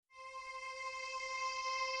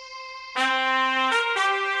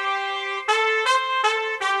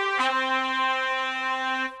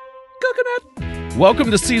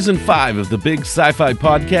Welcome to Season 5 of the Big Sci-Fi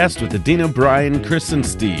Podcast with Adina, Brian, Chris, and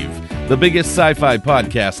Steve, the biggest sci-fi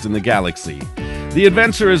podcast in the galaxy. The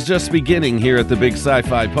adventure is just beginning here at the Big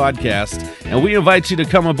Sci-Fi Podcast, and we invite you to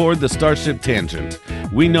come aboard the Starship Tangent.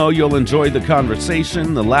 We know you'll enjoy the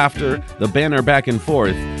conversation, the laughter, the banter back and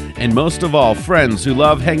forth, and most of all, friends who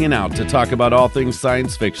love hanging out to talk about all things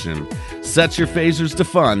science fiction. Set your phasers to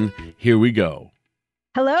fun. Here we go.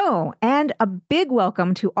 Hello, and a big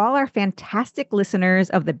welcome to all our fantastic listeners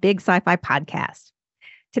of the Big Sci-Fi Podcast.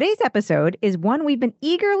 Today's episode is one we've been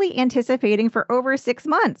eagerly anticipating for over 6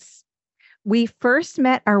 months. We first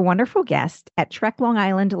met our wonderful guest at Trek Long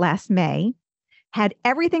Island last May, had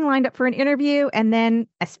everything lined up for an interview, and then,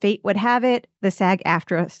 as fate would have it, the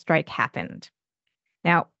SAG-AFTRA strike happened.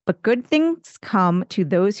 Now, but good things come to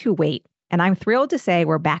those who wait, and I'm thrilled to say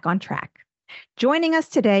we're back on track. Joining us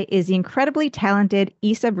today is the incredibly talented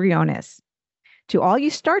Isa Briones. To all you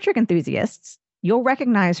Star Trek enthusiasts, you'll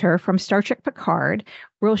recognize her from Star Trek Picard,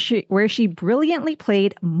 where she brilliantly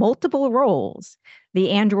played multiple roles. The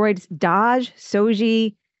androids Daj,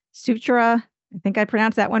 Soji, Sutra, I think I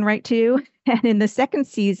pronounced that one right too, and in the second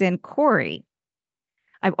season, Corey.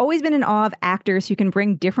 I've always been in awe of actors who can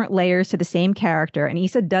bring different layers to the same character, and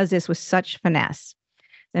Isa does this with such finesse.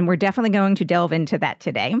 And we're definitely going to delve into that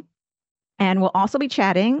today. And we'll also be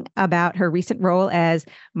chatting about her recent role as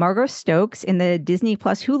Margot Stokes in the Disney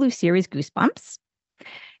Plus Hulu series Goosebumps,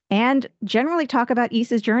 and generally talk about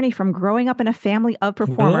Isa's journey from growing up in a family of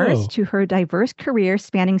performers to her diverse career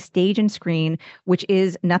spanning stage and screen, which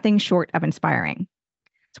is nothing short of inspiring.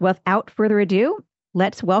 So without further ado,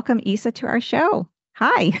 let's welcome Isa to our show.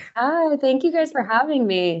 Hi. Hi, thank you guys for having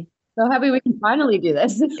me. So happy we can finally do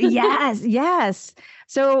this. Yes.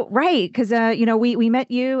 So, right, because, we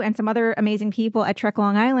met you and some other amazing people at Trek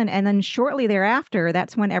Long Island, and then shortly thereafter,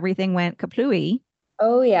 that's when everything went kaplooey.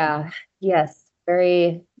 Oh, yeah. Yes.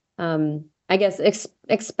 Very, I guess,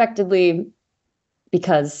 expectedly,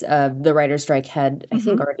 because the writer's strike had, I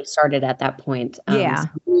think, already started at that point. Yeah. So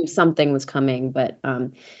we knew something was coming, but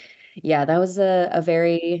yeah, that was a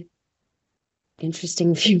very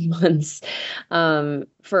interesting few months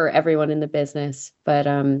for everyone in the business. But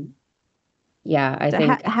yeah, I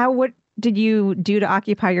think. What did you do to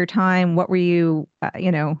occupy your time? What were you,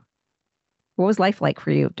 what was life like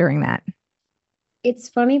for you during that? It's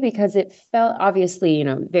funny because it felt obviously,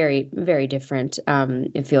 very, very different.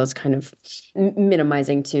 It feels kind of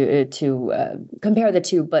minimizing to compare the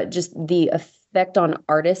two, but just the effect on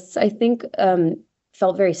artists, I think,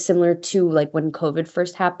 felt very similar to like when COVID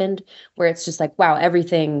first happened, where it's just like, wow,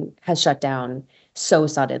 everything has shut down so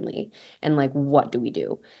suddenly. And like, what do we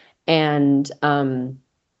do? And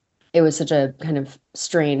it was such a kind of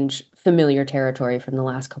strange, familiar territory from the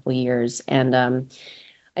last couple of years. And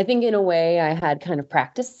I think in a way I had kind of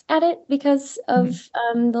practice at it because of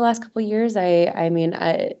the last couple of years. I mean,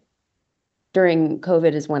 during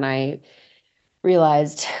COVID is when I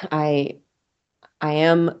realized I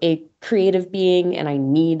am a creative being and I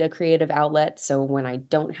need a creative outlet. So when I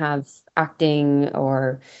don't have acting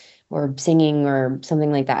or singing or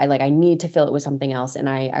something like that, I need to fill it with something else. And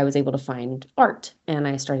I was able to find art, and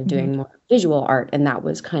I started doing more visual art, and that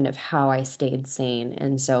was kind of how I stayed sane.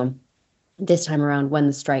 And so this time around, when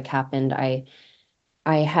the strike happened, I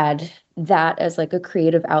had that as like a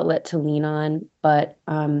creative outlet to lean on, but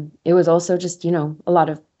it was also just, a lot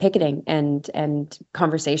of picketing and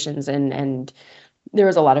conversations, and there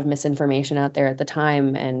was a lot of misinformation out there at the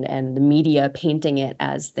time, and the media painting it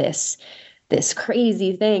as this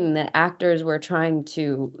crazy thing that actors were trying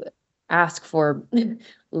to ask for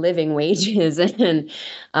living wages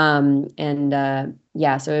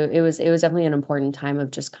yeah, so it was definitely an important time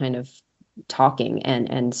of just kind of talking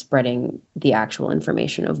and spreading the actual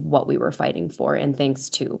information of what we were fighting for. And thanks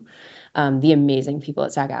to the amazing people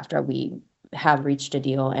at SAG-AFTRA, we have reached a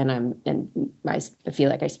deal, and I feel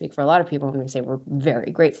like I speak for a lot of people when we say we're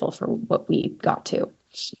very grateful for what we got to,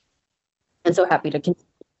 and so happy to continue.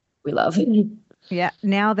 We love. Yeah.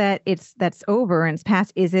 Now that that's over and it's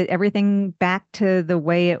past, is it everything back to the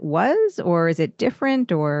way it was, or is it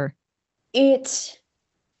different, or?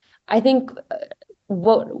 I think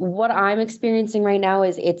what I'm experiencing right now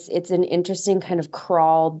is it's an interesting kind of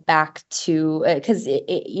crawl back to, because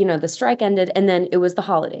the strike ended and then it was the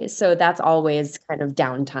holidays, so that's always kind of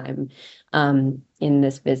downtime in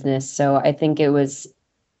this business. So I think it was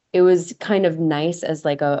kind of nice as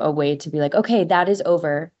like a way to be like, okay, that is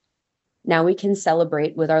over. Now we can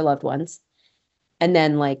celebrate with our loved ones. And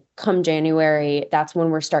then like come January, that's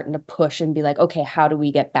when we're starting to push and be like, okay, how do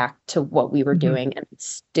we get back to what we were doing? And it's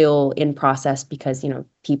still in process because,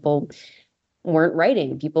 people weren't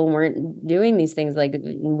writing, people weren't doing these things. Like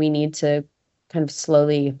we need to kind of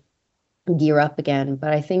slowly gear up again.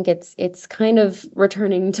 But I think it's kind of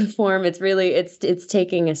returning to form. It's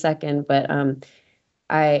taking a second, but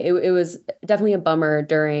it was definitely a bummer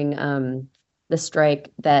during the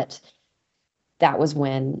strike that was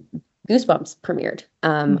when Goosebumps premiered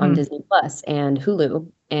on Disney Plus and Hulu.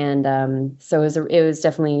 And so it was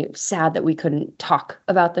definitely sad that we couldn't talk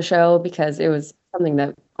about the show, because it was something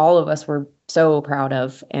that all of us were so proud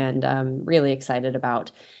of and really excited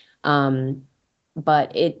about.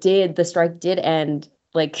 But the strike did end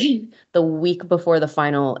like the week before the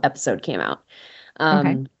final episode came out.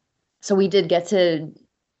 Okay. So we did get to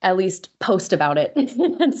at least post about it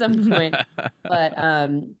at some point. But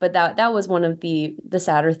that was one of the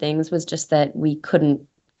sadder things, was just that we couldn't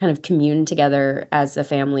kind of commune together as a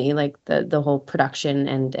family, like the whole production,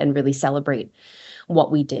 and really celebrate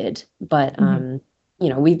what we did. But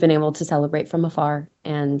we've been able to celebrate from afar,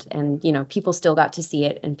 and people still got to see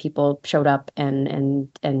it, and people showed up and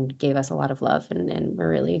gave us a lot of love, and we're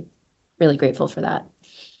really, really grateful for that.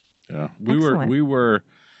 Yeah, Excellent. we were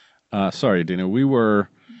sorry, Dina,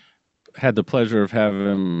 had the pleasure of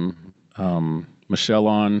having Michelle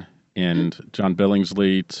on and John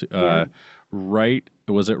Billingsley.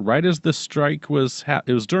 Was it right as the strike was?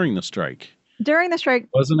 It was during the strike. During the strike,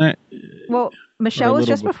 wasn't it? Well, Michelle was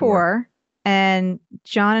just before, and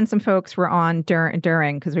John and some folks were on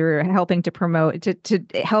during, because we were helping to promote to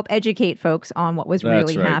help educate folks on what was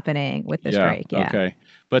really happening with the strike. Yeah. Okay.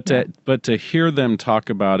 But to hear them talk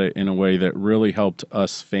about it in a way that really helped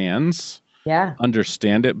us fans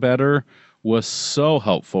understand it better was so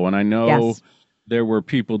helpful. And I know there were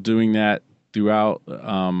people doing that throughout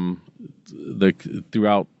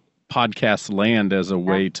throughout podcast land as a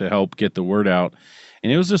way to help get the word out.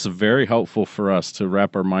 And it was just very helpful for us to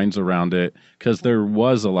wrap our minds around it, because there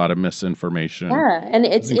was a lot of misinformation. Yeah, and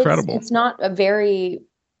it's incredible. It's not a very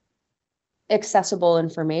accessible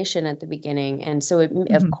information at the beginning, and so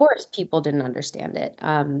of course people didn't understand it.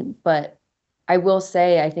 But I will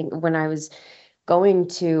say, I think when I was going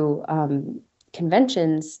to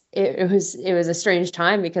conventions, it was a strange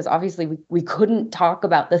time, because obviously we couldn't talk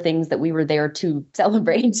about the things that we were there to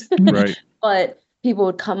celebrate. Right. But people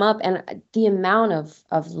would come up, and the amount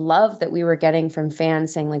of love that we were getting from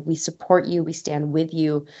fans saying, like, we support you, we stand with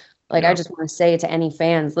you. Like, I just want to say to any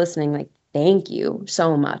fans listening, like, thank you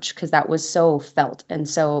so much, because that was so felt and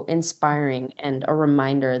so inspiring, and a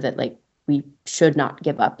reminder that, like, we should not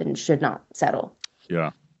give up and should not settle.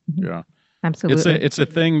 Yeah. Yeah. Absolutely. It's a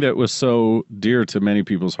thing that was so dear to many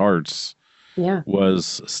people's hearts. Yeah.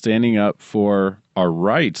 Was standing up for our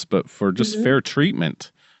rights, but for just fair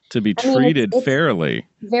treatment, to be treated fairly.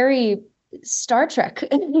 Very Star Trek,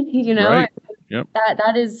 Right. Yep.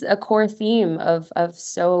 That is a core theme of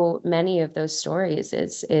so many of those stories,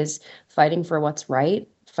 is fighting for what's right,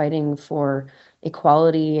 fighting for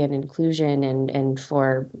equality and inclusion, and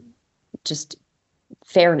for just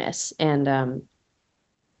fairness. And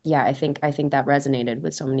I think that resonated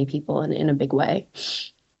with so many people in a big way.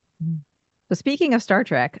 So speaking of Star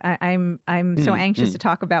Trek, I'm so anxious to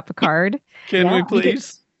talk about Picard. Can we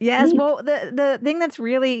please? Yes. Well, the thing that's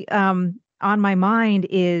really on my mind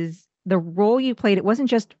is the role you played. It wasn't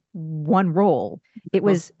just one role. It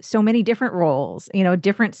was so many different roles,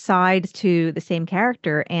 different sides to the same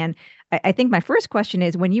character. And I think my first question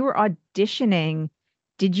is, when you were auditioning,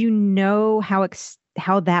 did you know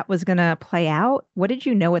how that was going to play out? What did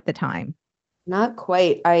you know at the time? Not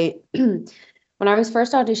quite. When I was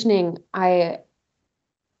first auditioning, I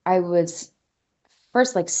was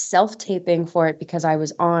first like self-taping for it, because I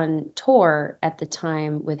was on tour at the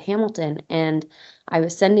time with Hamilton, and I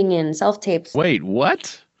was sending in self-tapes. Wait,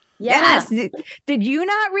 what? Yeah. Yes. Did you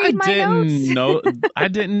not read my notes? I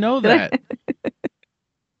didn't know that.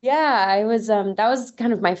 Yeah, I was that was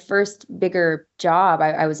kind of my first bigger job.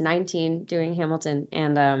 I was 19 doing Hamilton,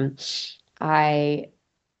 and I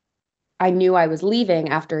knew I was leaving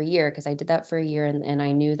after a year, because I did that for a year, and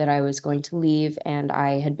I knew that I was going to leave, and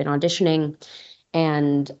I had been auditioning,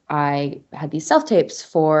 and I had these self-tapes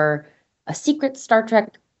for a secret Star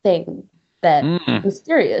Trek thing that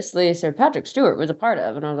mysteriously Sir Patrick Stewart was a part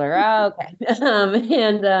of. And I was like, oh, okay.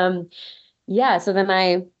 So then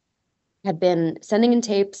I had been sending in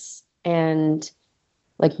tapes, and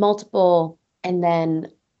like multiple, and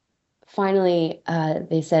then finally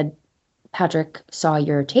they said, Patrick saw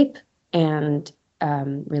your tape and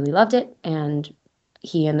really loved it, and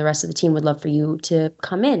he and the rest of the team would love for you to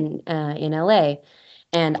come in LA.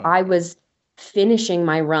 And I was finishing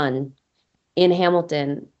my run in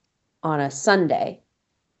Hamilton on a Sunday,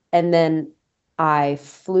 and then I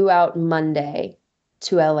flew out Monday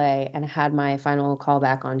to LA and had my final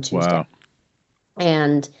callback on Tuesday. Wow.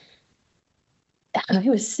 And I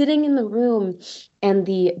was sitting in the room, and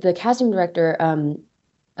the casting director,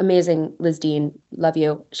 amazing Liz Dean, love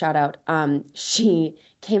you, shout out. She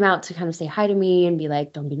came out to kind of say hi to me and be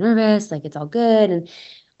like, "Don't be nervous, like it's all good."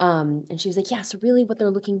 And she was like, "Yeah, so really, what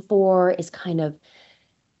they're looking for is kind of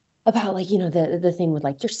about like the thing with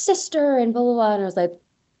like your sister and blah blah blah." And I was like,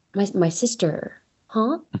 "My sister,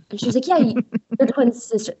 huh?" And she was like, "Yeah, your twin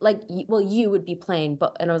sister. Like, well, you would be playing,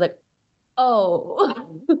 but." And I was like,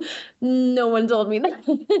 "Oh, no one told me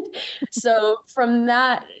that." So from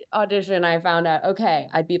that audition, I found out, okay,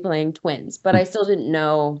 I'd be playing twins, but I still didn't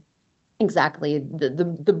know exactly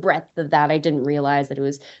the breadth of that. I didn't realize that it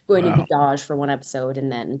was going to be Wow. Daj for one episode,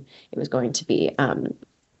 and then it was going to be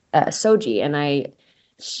Soji. And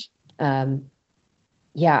um,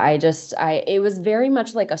 yeah, it was very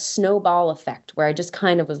much like a snowball effect where I just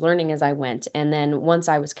kind of was learning as I went. And then once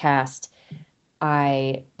I was cast,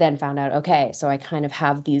 I then found out, okay, so I kind of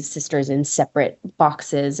have these sisters in separate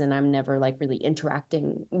boxes and I'm never like really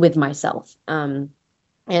interacting with myself.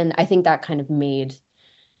 And I think that kind of made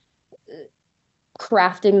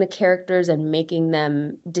crafting the characters and making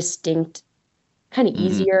them distinct kind of Hmm.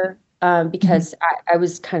 easier, Mhm. because I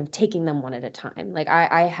was kind of taking them one at a time. Like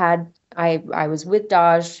I was with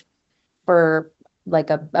Daj for like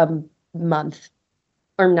a month,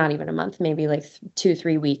 or not even a month, maybe like 2,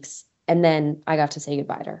 3 weeks. And then I got to say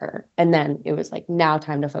goodbye to her. And then it was like now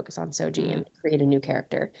time to focus on Soji and create a new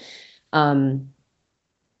character. Um,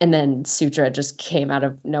 and then Sutra just came out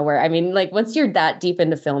of nowhere. I mean, like once you're that deep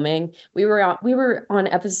into filming, we were on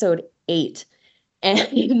episode 8.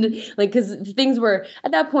 And like, because things were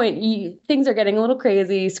at that point, things are getting a little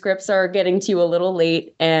crazy, scripts are getting to you a little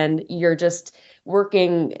late, and you're just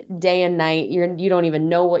working day and night. You don't even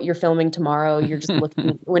know what you're filming tomorrow. You're just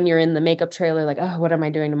looking when you're in the makeup trailer, like, oh, what am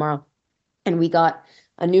I doing tomorrow? And we got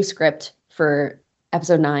a new script for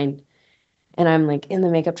episode 9, and I'm like in the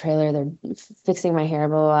makeup trailer, they're fixing my hair,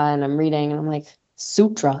 blah, blah, blah, and I'm reading, and I'm like,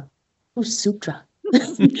 Sutra, who's Sutra?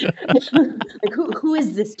 Like who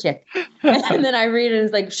is this chick? And then I read it and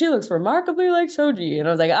it's like, she looks remarkably like Soji. And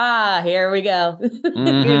I was like, ah, here we go.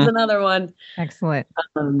 Here's Hmm. another one. Excellent.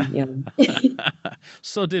 Yeah.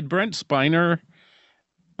 So did Brent Spiner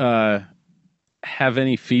uh, have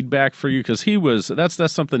any feedback for you? Because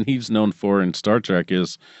that's something he's known for in Star Trek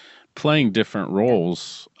is playing different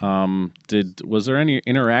roles. Was there any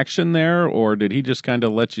interaction there, or did he just kind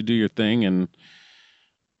of let you do your thing? And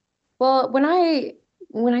Well, when I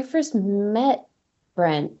first met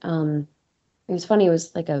Brent, it was funny, it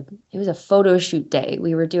was a photo shoot day.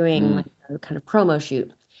 We were doing mm, like a kind of promo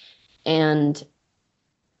shoot. And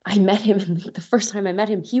I met him, and the first time I met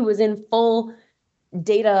him, he was in full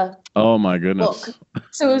data oh my book. goodness,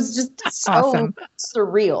 So it was just so Awesome.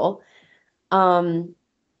 surreal. Um,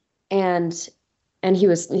 and he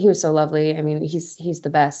was so lovely. I mean, he's the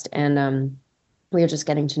best. And we were just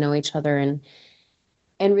getting to know each other, and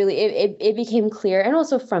really it became clear, and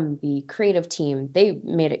also from the creative team, they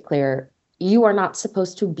made it clear, you are not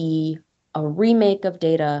supposed to be a remake of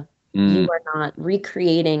Data. You mm, are not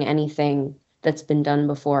recreating anything that's been done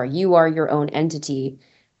before. You are your own entity,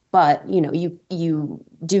 but you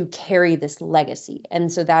do carry this legacy.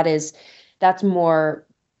 And so that's more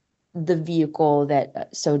the vehicle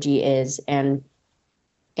that Soji is. And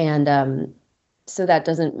so that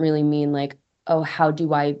doesn't really mean like, oh, how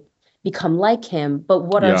do I become like him? But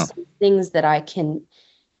what are yeah, some things that I can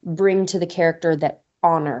bring to the character that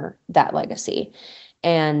honor that legacy?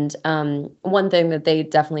 And one thing that they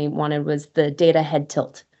definitely wanted was the Data head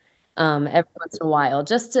tilt. Every once in a while,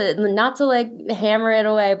 just to not to like hammer it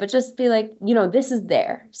away, but just be like, this is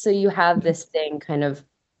there. So you have this thing kind of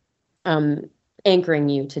um, anchoring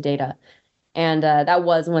you to Data. And that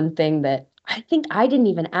was one thing that I think I didn't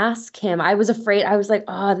even ask him. I was afraid. I was like,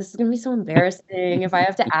 oh, this is going to be so embarrassing if I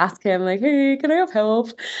have to ask him, like, hey, can I have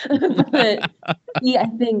help? But he, I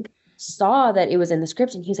think, saw that it was in the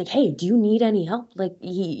script and he's like, hey, do you need any help? Like,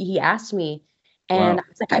 he asked me. And wow, I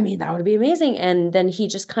was like, I mean, that would be amazing. And then he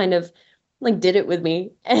just kind of like did it with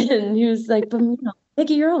me. And he was like, but make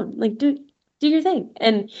it your own. Like, do your thing.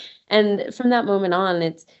 And from that moment on,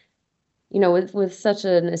 it's, with such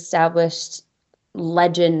an established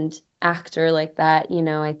legend actor like that,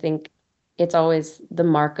 I think it's always the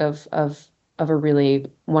mark of a really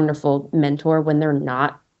wonderful mentor when they're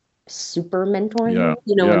not super mentoring yeah,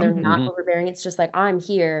 when yeah, they're Mhm. not hmm, overbearing. It's just like, I'm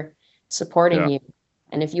here supporting yeah, you.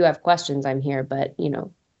 And if you have questions, I'm here, but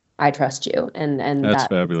I trust you. And that's that's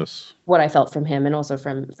fabulous. what I felt from him, and also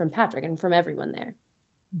from Patrick and from everyone there.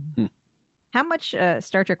 Mhm. Hmm. How much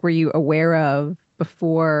Star Trek were you aware of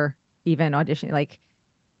before even auditioning? Like,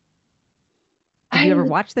 did you ever I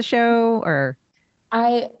watch the show or?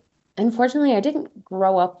 I unfortunately, I didn't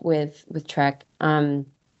grow up with Trek.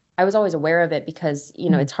 I was always aware of it because,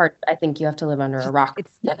 Mhm. it's hard. I think you have to live under a rock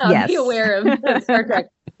It's to not be yes. aware of Star Trek.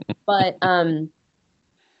 But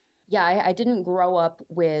yeah, I didn't grow up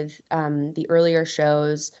with the earlier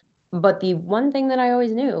shows. But the one thing that I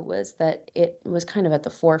always knew was that it was kind of at the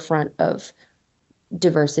forefront of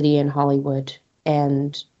diversity in Hollywood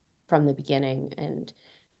and from the beginning, and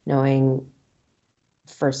knowing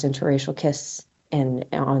first interracial kiss and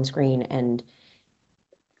on screen, and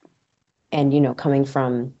coming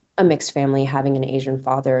from a mixed family, having an Asian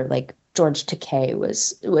father, like George Takei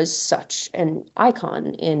was such an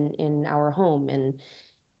icon in our home. And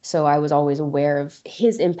so I was always aware of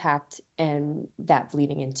his impact, and that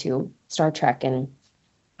bleeding into Star Trek. And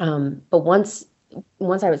but once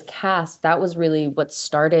I was cast, that was really what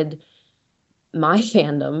started my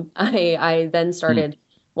fandom. I then Hmm. started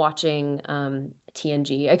watching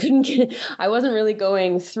TNG. I wasn't really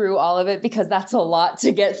going through all of it because that's a lot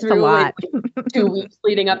to get It's a through in lot. 2 weeks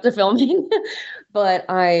leading up to filming. But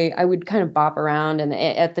I would kind of bop around, and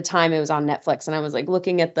at the time it was on Netflix, and I was like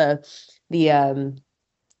looking at the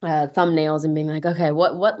thumbnails and being like, okay,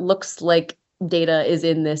 what looks like Data is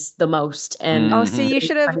in this the most? And Oh, see, Hmm. you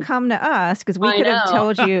should have come to us because we I could have know.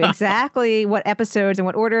 told you exactly what episodes and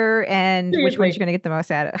what order and which ones you're Seriously. going to get the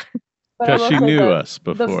most out of. But I Because will she say knew the us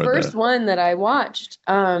the before first the. one that I watched,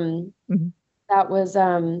 Mhm. that was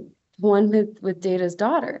one with Data's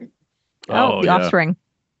daughter. Oh, Oh The yeah. Offspring.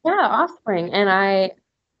 Yeah, Offspring. And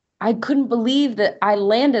I couldn't believe that I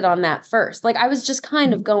landed on that first. Like I was just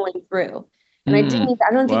kind of Mhm. going through. And Mm.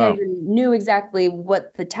 I don't think I Wow. even knew exactly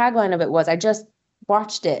what the tagline of it was. I just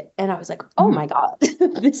watched it and I was like, oh Mhm. my God,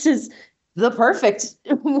 this is the perfect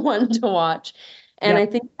one to watch. And I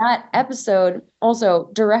Yep. think that episode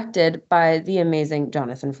also directed by the amazing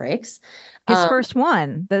Jonathan Frakes. His Um, first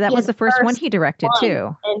one. That was his the first one first he directed one,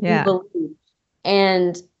 too. and he Yeah. believed.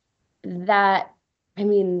 And that, I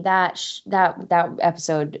mean, that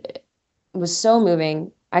episode was so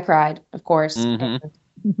moving. I cried, of course. Hmm. And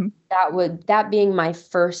Mhm. that being my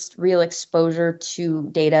first real exposure to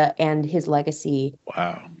Data and his legacy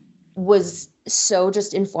Wow. was so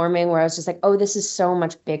just informing, where I was just like, oh, this is so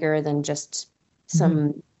much bigger than just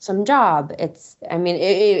Mhm. some job. It's, I mean,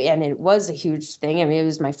 and it was a huge thing. I mean, it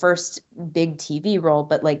was my first big TV role,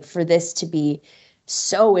 but like for this to be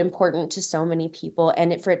so important to so many people,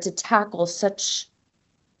 and for it to tackle such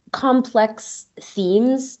complex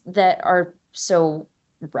themes that are so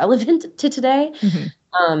relevant to today. Mhm.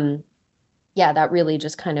 um yeah, that really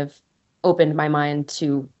just kind of opened my mind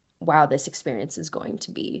to, wow, this experience is going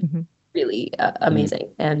to be Mhm. really And,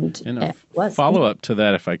 amazing. And and a it was. follow up to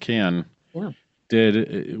that, if I can, Yeah.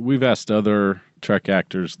 we've asked other Trek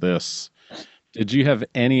actors this. Did you have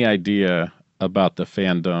any idea about the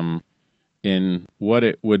fandom in what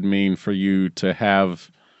it would mean for you to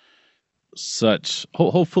have such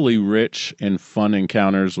hopefully rich and fun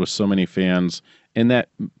encounters with so many fans, and that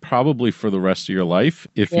probably for the rest of your life,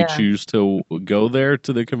 if you Yeah. choose to go there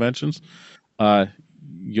to the conventions, uh,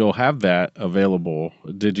 you'll have that available.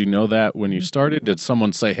 Did you know that when you Mhm. started? Did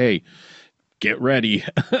someone say, "Hey, get ready"?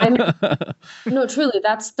 I mean, no, truly,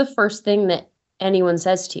 that's the first thing that anyone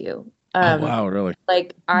says to you. Oh wow, really?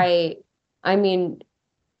 Like I mean,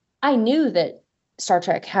 I knew that Star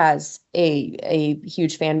Trek has a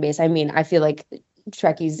huge fan base. I mean, I feel like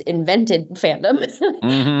Trekkies invented fandom.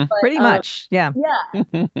 Hmm. But Pretty much. Yeah.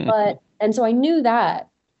 yeah, and so I knew that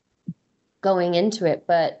going into it.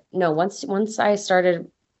 But no, once I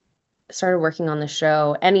started working on the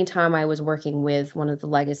show, anytime I was working with one of the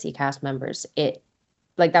legacy cast members, it,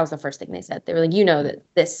 like, that was the first thing they said. They were like,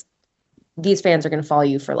 that these fans are going to follow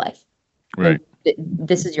you for life. Like Right.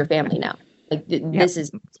 this is your family now. Like Yep. this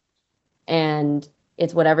is, and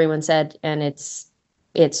it's what everyone said, and it's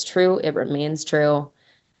true. It remains true.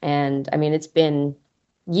 And I mean, it's been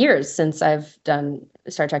years since I've done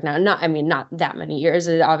Star Trek now. Not, I mean, not that many years,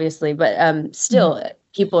 obviously, but Mhm. still,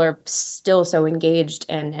 people are still so engaged,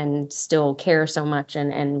 and still care so much,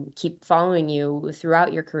 and keep following you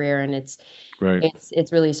throughout your career, and Right.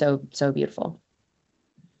 it's really so beautiful.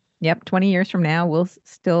 Yep. 20 years from now, we'll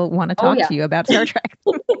still want to Oh talk yeah. to you about Star Trek.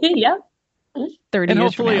 Yeah. 30 And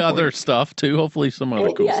years from hopefully now, other 40. stuff too. Hopefully some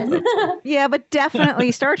other cool Yes. stuff too. Yeah, but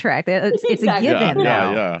definitely Star Trek. It's a Exactly. Yeah, given yeah,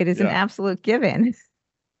 now. yeah, It is an yeah. absolute given.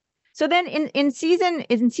 So then in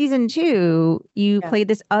season two, you Yeah. played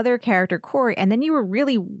this other character, Corey, and then you were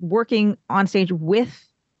really working on stage with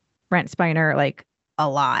Brent Spiner like a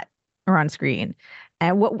lot or on screen.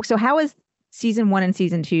 And so how is season one and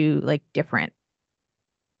season two like different?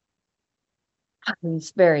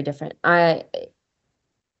 It's very different.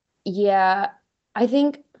 Yeah, I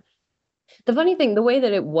think The funny thing, the way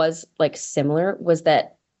that it was like similar was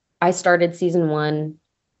that I started season 1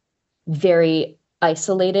 very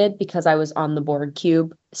isolated because I was on the board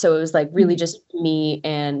cube. So it was like really just me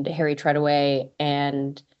and Harry Treadaway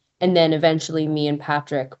and then eventually me and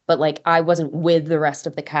Patrick. But like I wasn't with the rest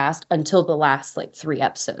of the cast until the last like 3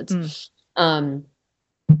 episodes. And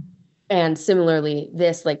similarly,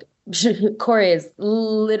 this like Corey is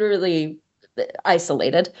literally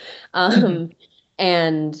isolated.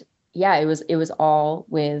 And yeah, it was all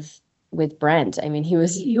with Brent. I mean, he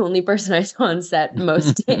was the only person I saw on set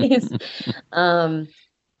most days. And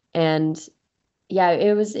yeah,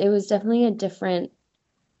 it was definitely a different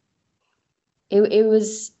it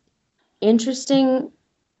was interesting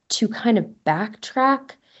to kind of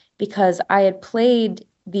backtrack because I had played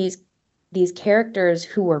these characters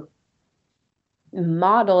who were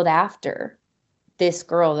modeled after this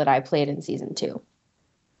girl that I played in season 2.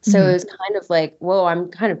 So it was kind of like, whoa,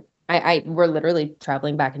 we're literally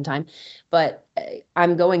traveling back in time, but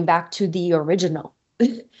I'm going back to the original.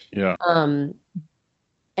 Yeah.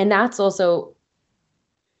 And that's also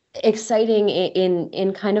exciting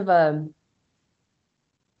in kind of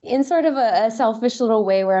in sort of a selfish little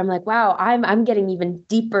way where I'm like, wow, I'm getting even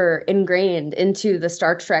deeper ingrained into the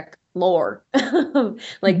Star Trek lore.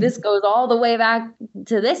 Like this goes all the way back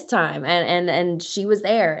to this time and she was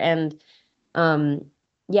there. And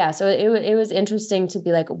yeah, so it was interesting to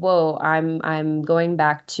be like, whoa, I'm going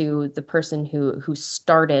back to the person who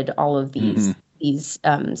started all of these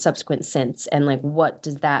subsequent synths, and like, what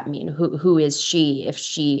does that mean? Who is she if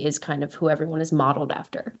she is kind of who everyone is modeled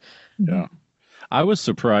after? Yeah. I was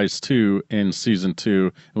surprised too in season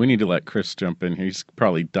 2. We need to let Chris jump in. He's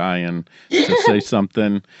probably dying to say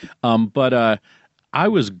something. But I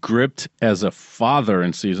was gripped as a father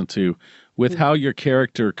in season 2 with how your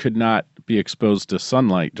character could not be exposed to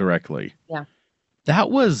sunlight directly. Yeah.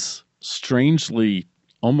 That was strangely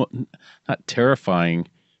almost not terrifying,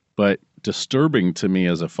 but disturbing to me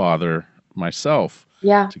as a father myself.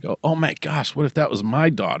 Yeah. To go, oh my gosh, what if that was my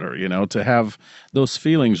daughter? You know, to have those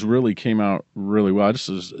feelings really came out really well.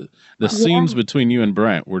 The scenes between you and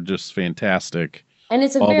Brent were just fantastic. And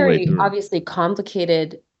it's a very obviously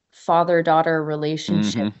complicated father-daughter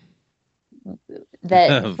relationship.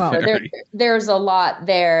 That there's a lot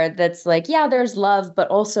there that's like, yeah, there's love, but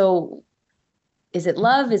also, is it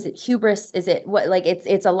love? Is it hubris? Is it what? Like,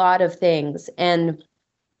 it's a lot of things. And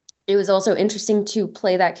it was also interesting to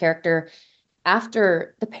play that character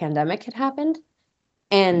after the pandemic had happened,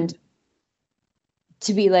 and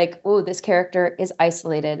to be like, oh, this character is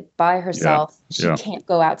isolated by herself. She can't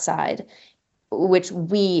go outside, which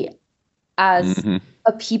we as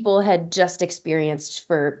a people had just experienced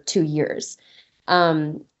for 2 years.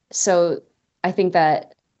 So I think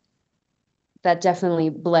that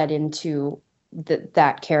definitely bled into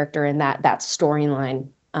that character and that storyline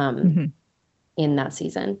in that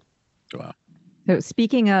season. Wow. So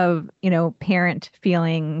speaking of, parent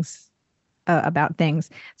feelings about things.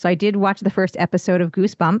 So I did watch the first episode of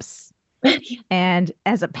Goosebumps. And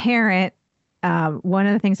as a parent, one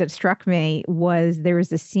of the things that struck me was there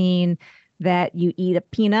was a scene that you eat a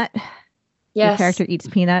peanut. Yes. Your character eats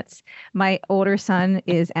peanuts. My older son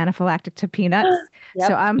is anaphylactic to peanuts. Yep.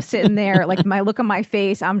 So I'm sitting there, like my look on my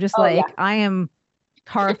face, I'm just I am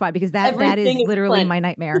horrified because that is literally my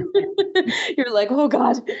nightmare. You're like, oh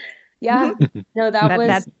God. Yeah. No, that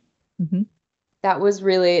was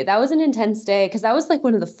an intense day because that was like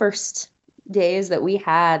one of the first days that we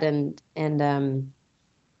had, and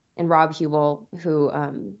Rob Hubel,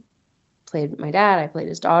 who played my dad, I played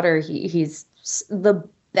his daughter. He's the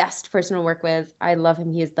best person to work with. I love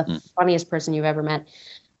him. He is the funniest person you've ever met.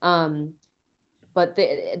 But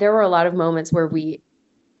there were a lot of moments where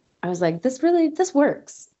I was like, this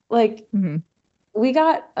works. Like we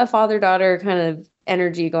got a father-daughter kind of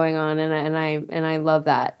energy going on, and I love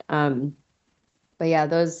that. But yeah,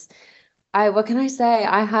 what can I say?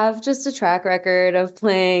 I have just a track record of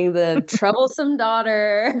playing the troublesome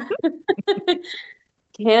daughter.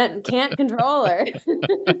 Can't control her.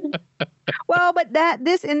 Well, but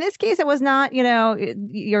in this case, it was not,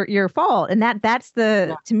 your fault. And that's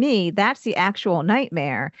to me, that's the actual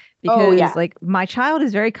nightmare, because like my child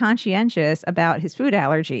is very conscientious about his food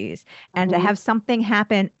allergies, and to have something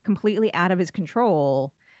happen completely out of his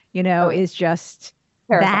control, is just,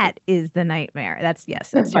 terrifying. That is the nightmare. That's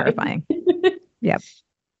terrifying. Yep.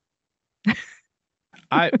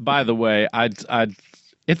 By the way,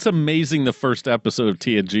 it's amazing the first episode of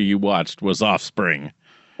TNG you watched was Offspring.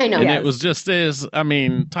 I know. And it was just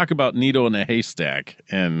talk about needle in a haystack.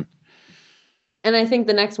 And I think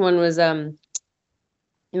the next one was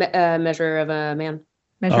Measure of a Man.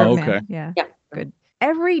 Measure of a Man. Yeah. Good.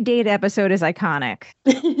 every Data episode is iconic.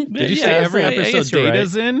 Did you say every episode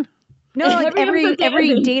Data's in? No, like every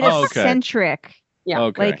Data centric. Yeah.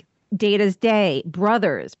 Okay. Like Data's Day,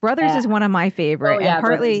 Brothers. Brothers is one of my favorite. And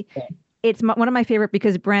partly it's one of my favorite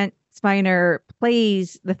because Brent Spiner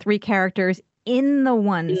plays the three characters in the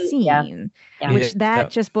one scene, which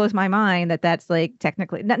just blows my mind that's like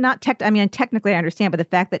technically technically I understand, but the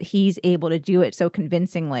fact that he's able to do it so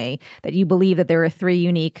convincingly that you believe that there are three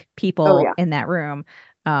unique people in that room.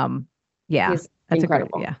 That's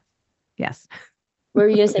incredible. Yes. What were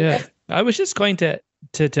you gonna say? I was just going to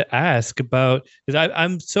ask about,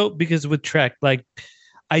 because with Trek, like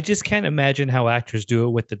I just can't imagine how actors do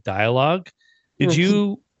it with the dialogue. Did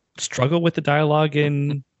you struggle with the dialogue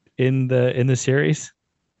in the series?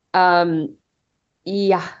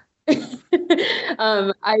 Yeah.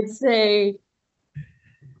 I'd say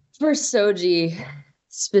for Soji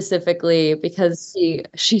specifically, because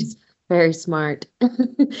she's very smart.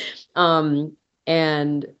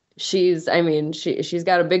 And she's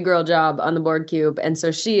got a big girl job on the Borg cube, and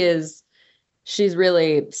so she's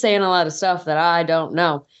really saying a lot of stuff that I don't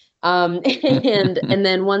know. And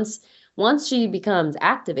then once she becomes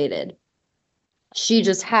activated, she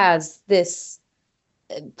just has this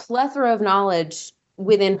plethora of knowledge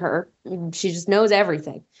within her. She just knows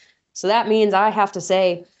everything. So that means I have to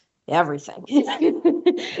say everything.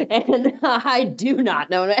 And I do not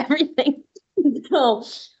know everything. So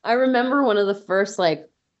I remember one of the first like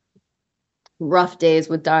rough days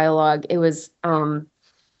with dialogue. It was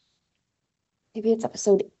maybe it's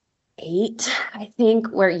episode 8, I think,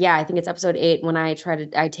 I think it's episode 8 when I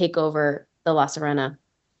take over the La Serena.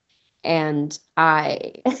 And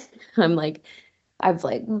I'm like, I've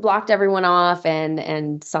like blocked everyone off,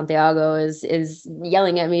 and Santiago is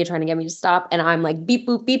yelling at me, trying to get me to stop, and I'm like beep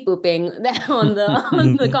booping on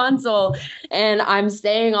the console, and I'm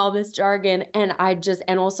saying all this jargon, and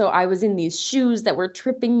also I was in these shoes that were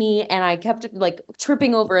tripping me, and I kept like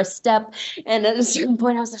tripping over a step, and at a certain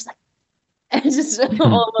point I was just like, I just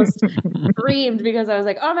almost screamed because I was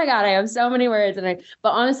like, oh my God, I have so many words. But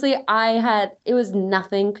honestly, it was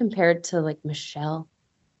nothing compared to like Michelle.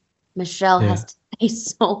 Michelle has to say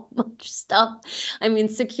so much stuff. I mean,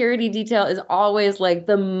 security detail is always like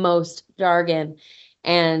the most jargon.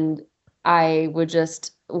 And I would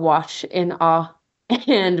just watch in awe.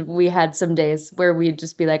 And we had some days where we'd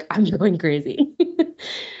just be like, I'm going crazy.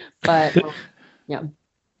 But yeah.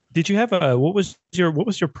 Did you have what was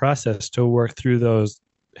your process to work through those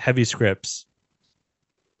heavy scripts?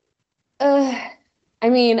 I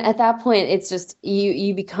mean, at that point, it's just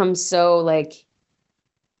you become so like,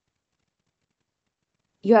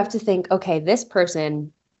 you have to think, okay, this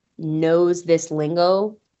person knows this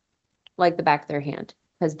lingo like the back of their hand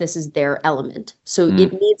because this is their element. So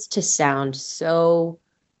it needs to sound so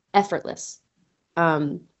effortless.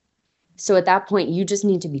 So at that point, you just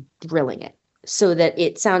need to be drilling it so that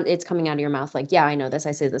it's coming out of your mouth like, yeah, I know this.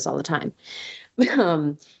 I say this all the time.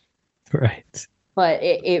 Right. But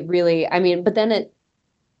it really, I mean, but then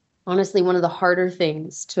honestly, one of the harder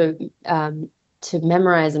things to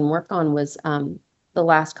memorize and work on was the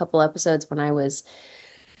last couple episodes when I was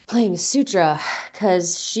playing Sutra,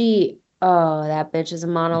 because that bitch is a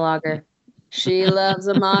monologuer. She loves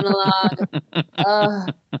a monologue. Oh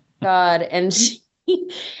God. And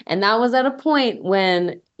that was at a point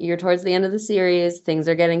when you're towards the end of the series, things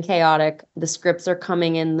are getting chaotic. The scripts are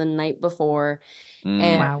coming in the night before.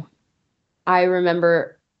 And I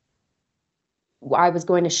remember I was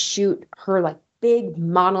going to shoot her like big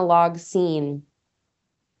monologue scene.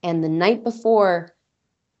 And the night before,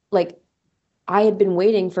 like, I had been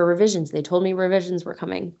waiting for revisions. They told me revisions were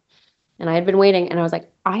coming. And I had been waiting, and I was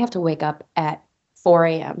like, I have to wake up at 4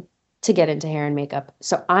 a.m. to get into hair and makeup.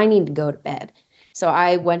 So I need to go to bed. So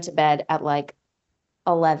I went to bed at like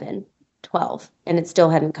 11, 12, and it still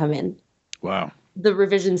hadn't come in. Wow. The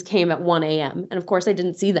revisions came at 1 a.m. And of course I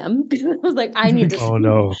didn't see them. I was like, I need to Oh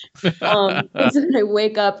no. And so then I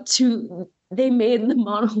wake up they made the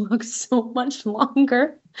monologue so much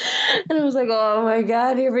longer. And I was like, oh my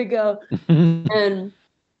God, here we go. And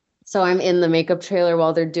so I'm in the makeup trailer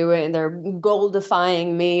while they're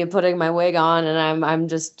goldifying me, putting my wig on, and I'm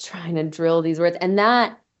just trying to drill these words. And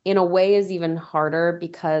that in a way is even harder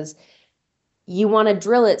because you want to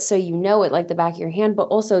drill it so you know it like the back of your hand, but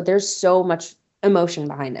also there's so much emotion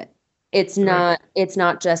behind it. It's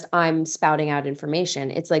not just I'm spouting out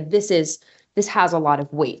information. It's like this has a lot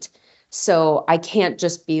of weight. So I can't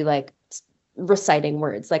just be like reciting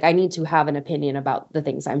words. Like I need to have an opinion about the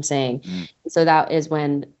things I'm saying. So that is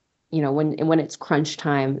when, when it's crunch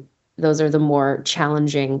time, those are the more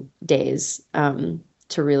challenging days to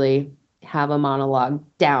really have a monologue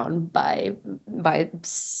down by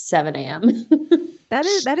 7 a.m. That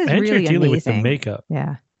is And you're really dealing with the amazing. makeup.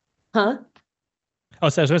 Yeah. Huh? Oh,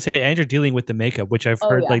 so I was going to say, and you're dealing with the makeup, which I've Oh,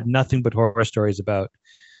 heard yeah. like nothing but horror stories about.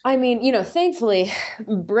 I mean, thankfully,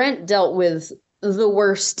 Brent dealt with the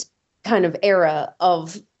worst kind of era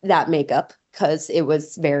of that makeup because it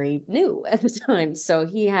was very new at the time. So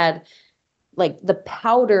he had like the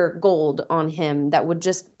powder gold on him that would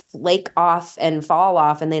just flake off and fall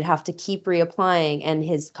off, and they'd have to keep reapplying. And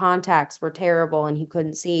his contacts were terrible and he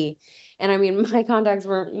couldn't see. And I mean, my contacts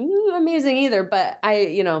weren't amazing either, but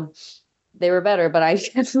they were better. But I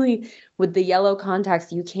definitely, with the yellow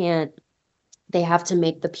contacts, they have to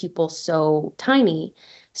make the pupil so tiny.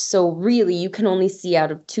 So really, you can only see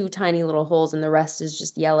out of 2 tiny little holes and the rest is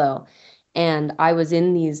just yellow. And I was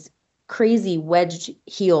in these crazy wedge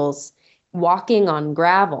heels walking on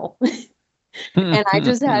gravel. And I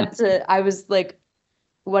just I was like,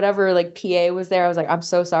 whatever, like PA was there. I was like, I'm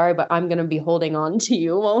so sorry, but I'm going to be holding on to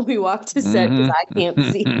you while we walk to set because I can't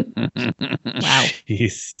see. Wow.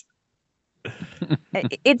 Jeez.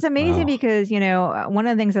 It's amazing Wow. because, one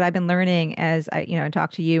of the things that I've been learning as I,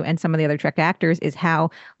 talk to you and some of the other Trek actors is how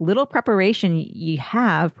little preparation you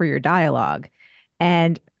have for your dialogue.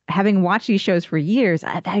 And having watched these shows for years,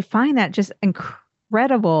 I find that just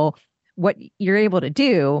incredible what you're able to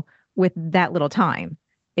do with that little time.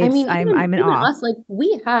 I'm in even awe. us, like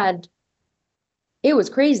it was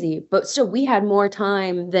crazy, but still we had more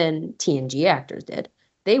time than TNG actors did.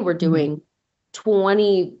 They were doing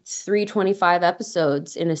 23, 25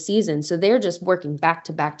 episodes in a season. So they're just working back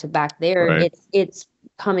to back to back there. Right. It's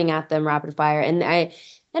coming at them rapid fire. And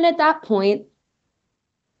at that point,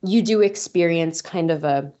 you do experience kind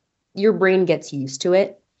of your brain gets used to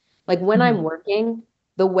it. Like when I'm working,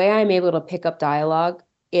 the way I'm able to pick up dialogue,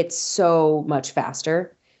 it's so much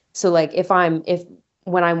faster. So like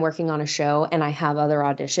when I'm working on a show and I have other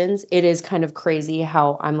auditions, it is kind of crazy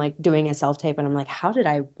how I'm like doing a self-tape and I'm like, how did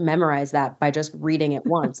I memorize that by just reading it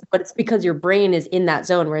once? But it's because your brain is in that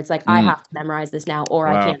zone where it's like, I have to memorize this now or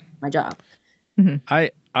I can't do my job.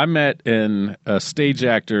 I met a stage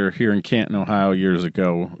actor here in Canton, Ohio years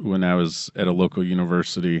ago when I was at a local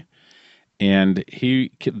university, and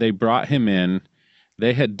they brought him in.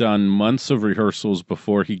 They had done months of rehearsals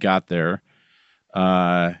before he got there.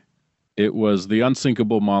 It was The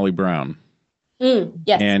Unsinkable Molly Brown.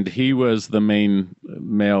 Yes. And he was the main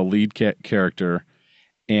male lead character.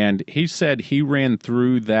 And he said he ran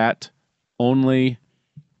through that only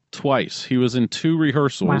twice. He was in 2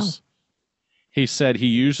 rehearsals. Wow. He said he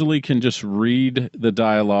usually can just read the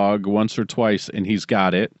dialogue once or twice and he's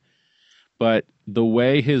got it. But the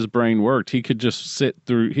way his brain worked, he could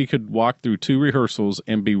walk through 2 rehearsals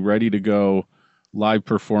and be ready to go live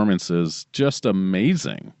performances. Just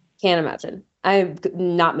amazing. Can't imagine.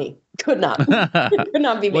 Not me. Could not. Could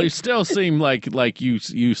not be me. Well, you still seem like you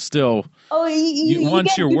still. Oh,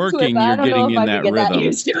 once you're working, you're getting in that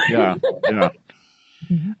rhythm. Yeah.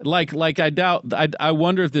 Like I doubt. I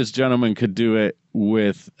wonder if this gentleman could do it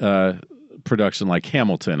with production like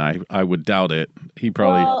Hamilton. I would doubt it. He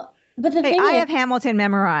probably. Well, but the thing I have Hamilton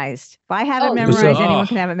memorized. If I have it memorized, anyone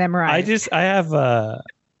can have it memorized. I have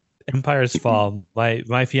Empire's Fall.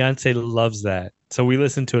 My fiance loves that, so we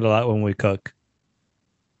listen to it a lot when we cook.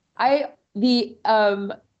 Really?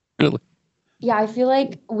 Yeah, I feel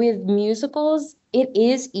like with musicals, it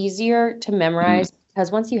is easier to memorize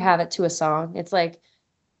because once you have it to a song, it's like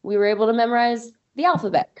we were able to memorize the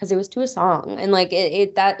alphabet because it was to a song, and like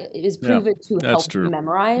that is proven to help you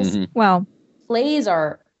memorize. Well, plays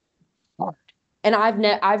are hard, and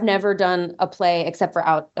I've never done a play except for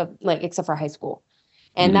high school,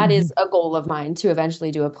 and that is a goal of mine to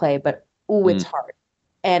eventually do a play. But it's hard.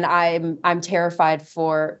 And I'm terrified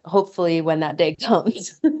for hopefully when that day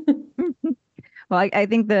comes. Well, I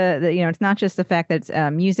think the it's not just the fact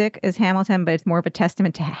that music is Hamilton, but it's more of a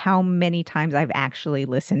testament to how many times I've actually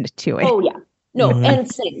listened to it. Oh yeah, no, and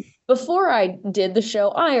same. Before I did the show,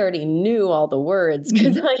 I already knew all the words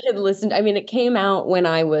because I had listened. I mean, it came out when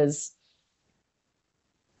I was.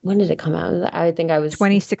 When did it come out? I think I was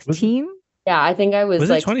 2016. Yeah, I think I was like...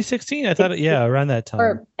 Was it 2016? I thought, around that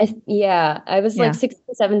time. I was like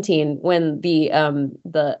 16, 17 when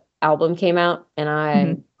the album came out, and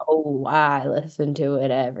I listened to it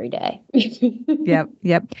every day.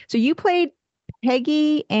 Yep. So you played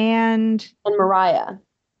Peggy and Mariah.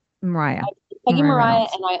 Mariah, and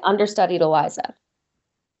I understudied Eliza.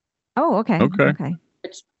 Oh, okay.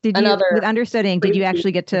 Did you, with understudying, did you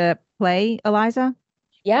actually get to play Eliza?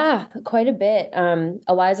 Yeah, quite a bit.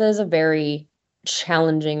 Eliza is a very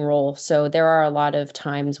challenging role. So there are a lot of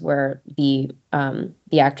times where the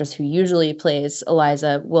actress who usually plays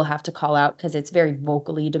Eliza will have to call out because it's very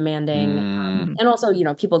vocally demanding. And also, you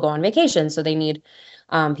know, people go on vacation, so they need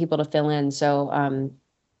people to fill in. So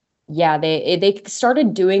yeah, they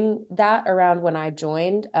started doing that around when I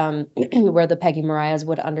joined, where the Peggy Mariahs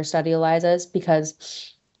would understudy Elizas,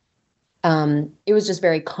 because it was just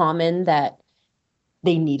very common that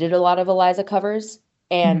they needed a lot of Eliza covers.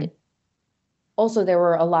 And also there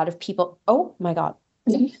were a lot of people. Oh my God.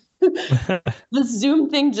 The Zoom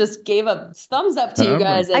thing just gave a thumbs up to you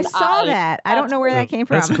guys. I And saw that. I don't know where that came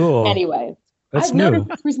from. That's cool. Anyway, That's I've new. noticed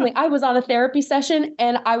this recently. I was on a therapy session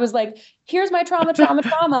and I was like, here's my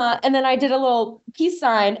trauma. And then I did a little peace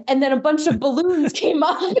sign and then a bunch of balloons came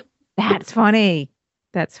up. That's funny.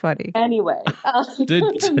 That's funny. Anyway.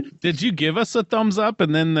 Did you give us a thumbs up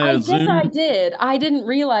and then the I Zoom? guess I did. I didn't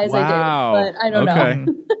realize Wow. I did, but I don't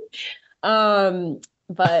know.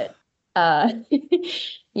 But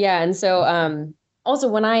yeah. And so also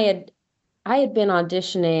when I had been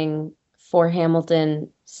auditioning for Hamilton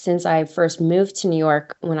since I first moved to New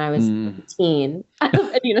York when I was 18.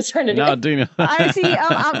 Dina's trying to do No, it. Dina. I see.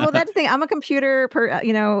 Well, that's the thing. I'm a computer,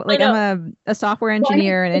 I'm a software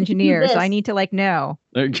engineer and engineer, so I need to know.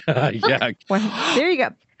 Yeah. Well, there you go.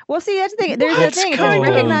 Well, see, that's the thing. There's a thing. It says Cool.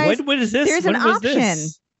 recognize. What is this? There's an When was option.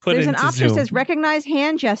 this put There's an into option that Zoom? says recognize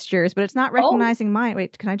hand gestures, but it's not recognizing mine.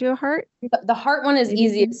 Wait, can I do a heart? The heart one is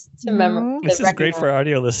easiest to memorize. This is great for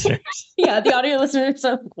audio listeners. Yeah, the audio listeners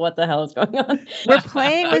are like, what the hell is going on? We're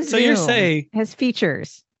playing with So Zoom. you're saying has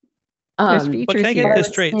features. There's features but can I here. get this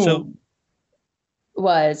straight? So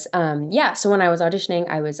was so when I was auditioning,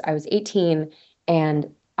 I was 18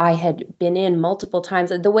 and I had been in multiple times.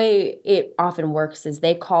 The way it often works is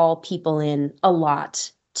they call people in a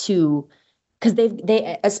lot to, because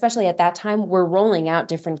they especially at that time were rolling out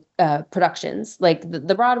different productions. Like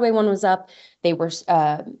the Broadway one was up, they were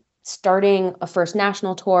starting a first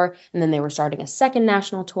national tour, and then they were starting a second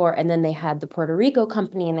national tour, and then they had the Puerto Rico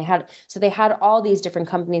company, and they had all these different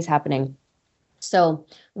companies happening. So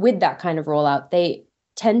with that kind of rollout, they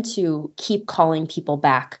tend to keep calling people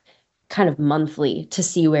back kind of monthly to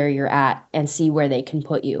see where you're at and see where they can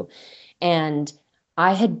put you. And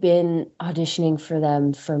I had been auditioning for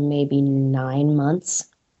them for maybe 9 months,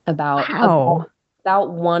 about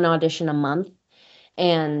one audition a month.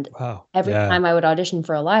 And every time I would audition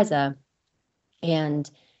for Eliza, and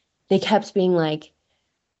they kept being like,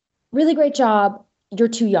 really great job, you're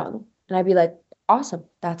too young. And I'd be like, awesome,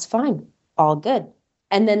 that's fine, all good.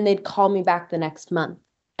 And then they'd call me back the next month.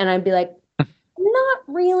 And I'd be like, I'm not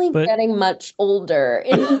really getting much older.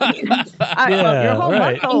 You're a whole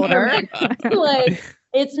month older. Like,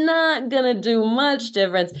 it's not going to do much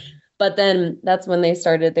difference. But then that's when they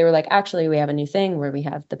were like, actually, we have a new thing where we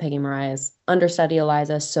have the Peggy Mariahs understudy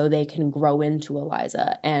Eliza so they can grow into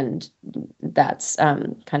Eliza. And that's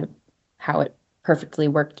kind of how it perfectly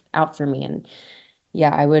worked out for me. And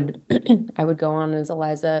yeah, I would go on as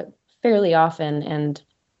Eliza fairly often. And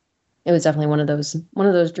it was definitely one of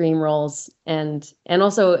those dream roles. And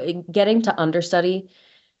also getting to understudy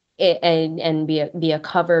it and be a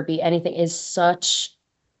cover, be anything is such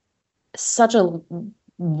a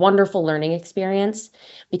wonderful learning experience,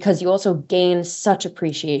 because you also gain such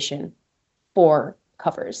appreciation for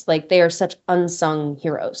covers. Like, they are such unsung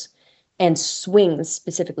heroes. And swings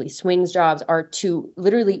jobs are to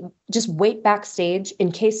literally just wait backstage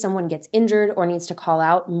in case someone gets injured or needs to call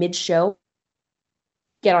out mid-show,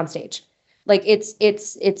 get on stage. Like, it's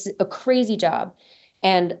a crazy job.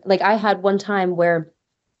 And like, I had one time where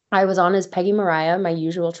I was on as Peggy Mariah, my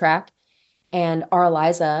usual track, and our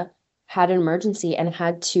Eliza had an emergency and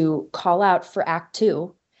had to call out for Act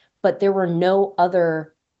 2, but there were no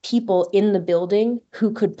other people in the building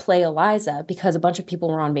who could play Eliza because a bunch of people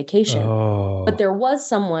were on vacation. But there was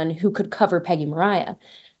someone who could cover Peggy Mariah.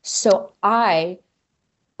 So I,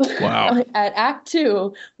 at Act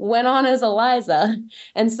 2, went on as Eliza,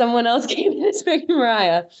 and someone else came in as Peggy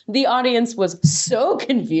Mariah. The audience was so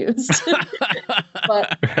confused,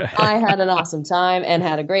 but I had an awesome time and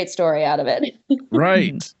had a great story out of it.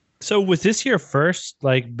 Right. So was this your first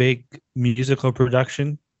big musical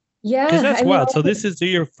production? Yeah, because that's wild. So this is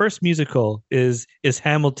your first musical is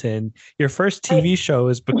Hamilton. Your first TV show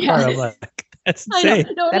is Baccara. Like, that's insane.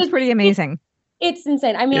 That's pretty amazing. It's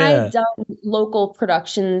insane. I mean, I had done local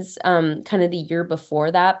productions kind of the year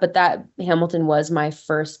before that, but that Hamilton was my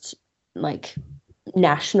first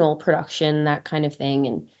national production, that kind of thing.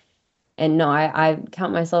 And no, I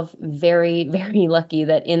count myself very, very lucky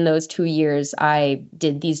that in those 2 years I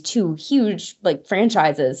did these two huge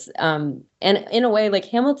franchises. And in a way,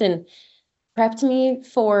 Hamilton, prepped me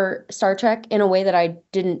for Star Trek in a way that I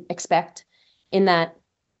didn't expect, in that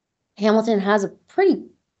Hamilton has a pretty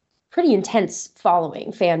intense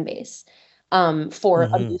following fan base for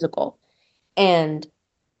a musical. And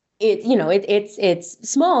it's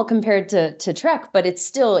small compared to Trek, but it's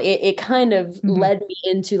still it kind of led me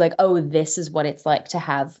into like, oh, this is what it's like to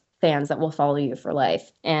have fans that will follow you for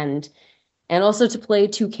life, and also to play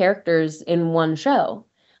two characters in one show.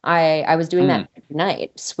 I was doing that every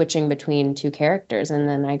night, switching between two characters, and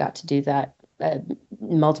then I got to do that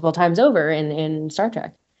multiple times over in Star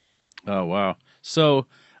Trek. Oh, wow. So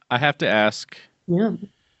I have to ask, Yeah.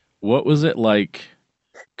 what was it like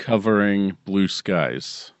covering Blue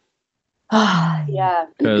Skies? Yeah.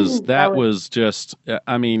 Because that was just,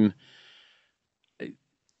 I mean,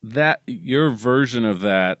 that your version of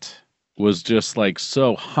that was just like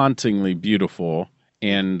so hauntingly beautiful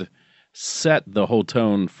and set the whole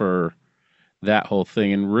tone for that whole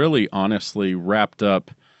thing, and really honestly wrapped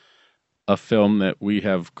up a film that we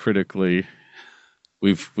have critically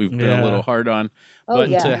we've been a little hard on. But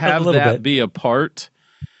to have that be a part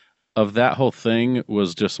of that whole thing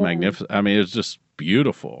was just magnificent. I mean, it was just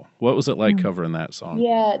beautiful. What was it like covering that song?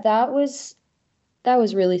 Yeah, that was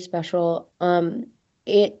really special.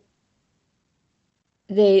 They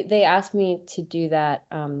asked me to do that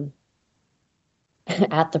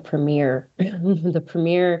at the premiere.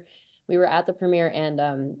 We were at the premiere,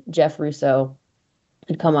 and Jeff Russo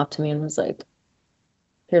had come up to me and was like,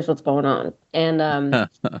 here's what's going on. And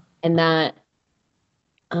and that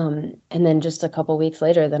and then just a couple weeks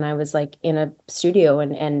later, then I was like in a studio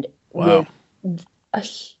and Wow. with a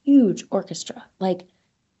huge orchestra, like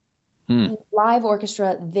live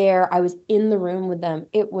orchestra there. I was in the room with them.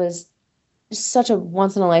 It was such a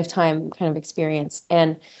once in a lifetime kind of experience.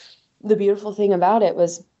 And the beautiful thing about it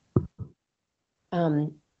was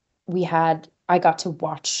I got to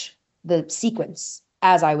watch the sequence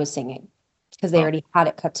as I was singing, because they already had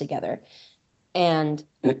it cut together. And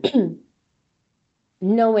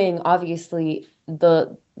knowing obviously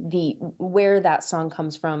the where that song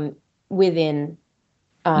comes from within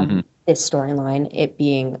this storyline, it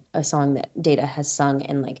being a song that Data has sung,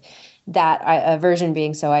 and like that a version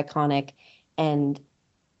being so iconic, and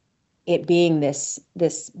it being this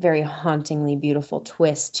very hauntingly beautiful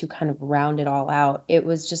twist to kind of round it all out. It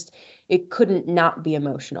was just, it couldn't not be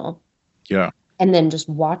emotional. Yeah. And then just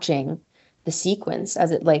watching the sequence as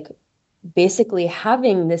it like basically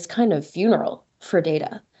having this kind of funeral for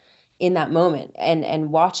Data in that moment,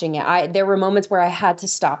 and watching it. There were moments where I had to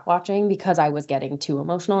stop watching because I was getting too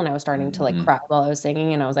emotional and I was starting to like cry while I was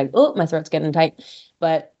singing, and I was like, oh, my throat's getting tight.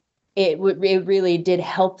 But it really did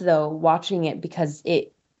help though, watching it, because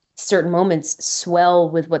certain moments swell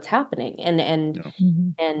with what's happening, and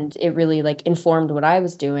it really like informed what I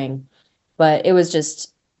was doing. But it was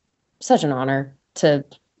just such an honor to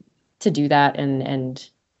do that, and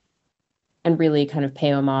really kind of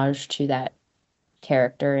pay homage to that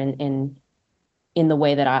character in the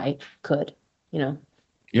way that I could, you know.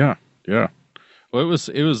 Yeah. Well,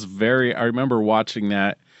 it was very, I remember watching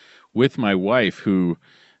that with my wife, who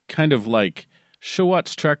kind of like, she'll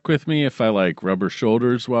watch Trek with me if I like rub her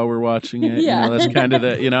shoulders while we're watching it. Yeah. You know, that's kind of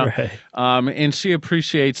the, you know, Right. And she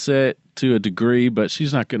appreciates it to a degree, but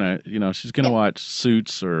she's not gonna, you know, she's gonna watch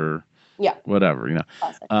Suits or whatever, you know.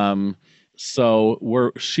 Classic.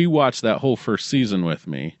 So she watched that whole first season with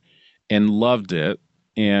me and loved it.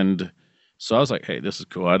 And so I was like, hey, this is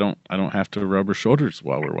cool. I don't have to rub her shoulders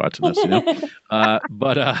while we're watching this, you know?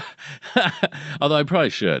 But although I probably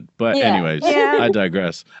should, but anyways, I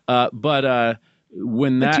digress. But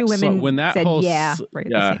when The that two women when that said whole right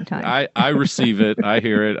at the same time. I receive it. I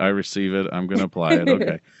hear it. I receive it. I'm going to apply it.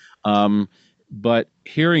 Okay. But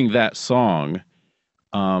hearing that song,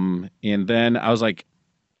 and then I was like,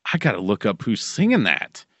 I got to look up who's singing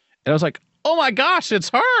that. And I was like, oh my gosh, it's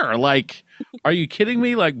her. Like, are you kidding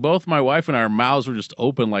me? Like, both my wife and our mouths were just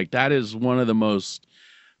open. Like, that is one of the most,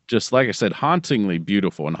 just like I said, hauntingly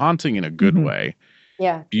beautiful, and haunting in a good way.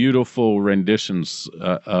 Yeah. Beautiful renditions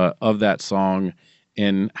of that song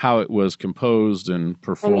and how it was composed and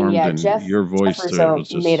performed, and your voice Jeff to it was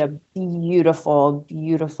just made a beautiful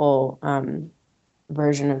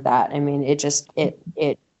version of that. I mean,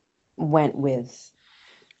 it went with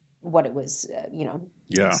what it was,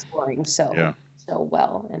 scoring so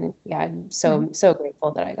well. And I'm so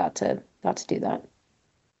grateful that I got to do that.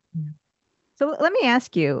 So let me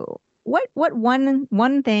ask you, what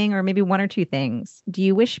one thing, or maybe one or two things, do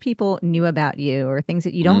you wish people knew about you, or things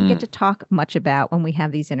that you don't get to talk much about when we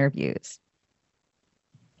have these interviews?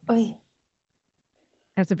 Oh,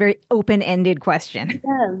 That's a very open-ended question.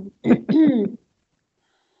 yeah.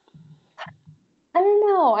 I don't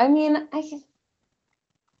know. I mean,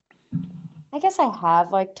 I guess I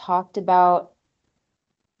have like talked about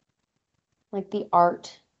like the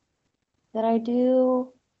art that I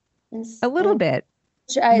do A little bit.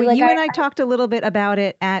 I You and I talked a little bit about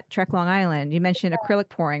it at Trek Long Island. You mentioned acrylic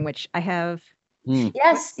pouring, which I have.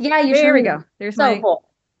 Yes, yeah, you There showed we me. go. There's So cool.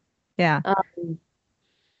 Yeah.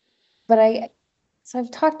 But so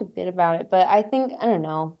I've talked a bit about it, but I think, I don't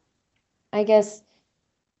know, I guess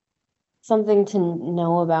something to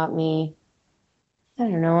know about me. I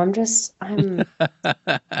don't know.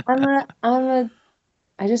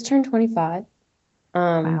 I just turned 25.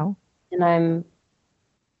 Wow. And I'm,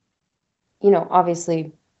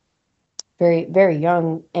 obviously very, very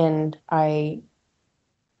young, and I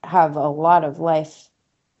have a lot of life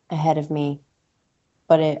ahead of me.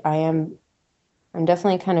 But I'm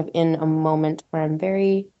definitely kind of in a moment where I'm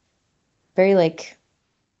very, very like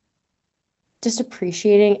just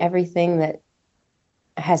appreciating everything that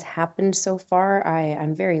has happened so far.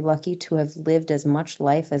 I'm very lucky to have lived as much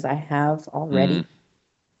life as I have already.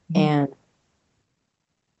 And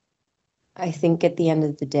I think at the end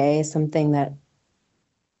of the day, something that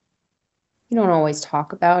you don't always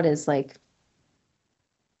talk about is like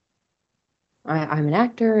I'm an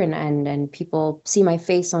actor, and people see my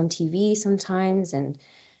face on TV sometimes, and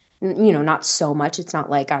not so much. It's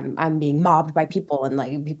not like I'm being mobbed by people and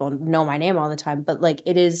like people know my name all the time, but like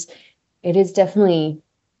it is definitely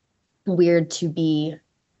weird to be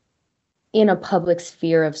in a public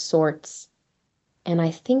sphere of sorts. And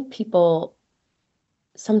I think people,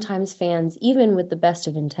 sometimes fans, even with the best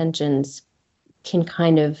of intentions, can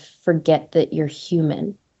kind of forget that you're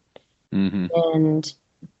human. And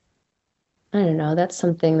I don't know, that's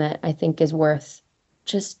something that I think is worth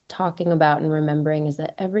just talking about and remembering, is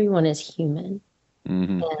that everyone is human.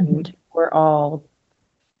 And we're all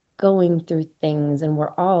going through things, and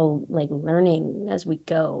we're all like learning as we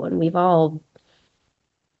go, and we've all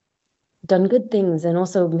done good things and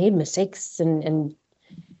also made mistakes, and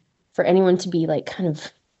for anyone to be like kind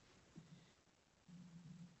of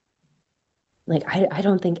like I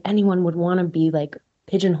don't think anyone would want to be like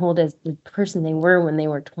pigeonholed as the person they were when they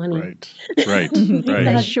were 20.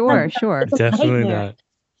 Right. Sure. Definitely not.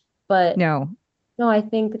 But No, I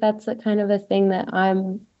think that's a kind of a thing that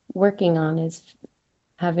I'm working on, is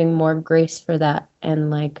having more grace for that, and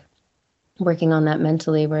like working on that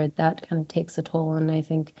mentally, where that kind of takes a toll. And I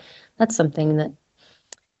think that's something that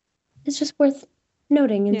is just worth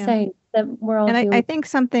noting and saying, that we're all and human. I think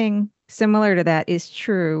something similar to that is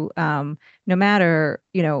true. No matter,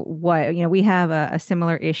 what, we have a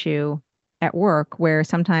similar issue at work where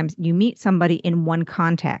sometimes you meet somebody in one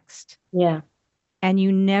context. Yeah. And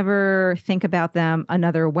you never think about them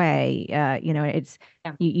another way. It's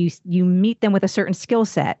you meet them with a certain skill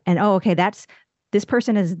set, and okay, this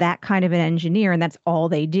person is that kind of an engineer, and that's all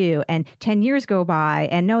they do. And 10 years go by,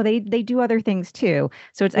 and no, they do other things too.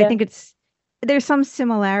 So I think there's some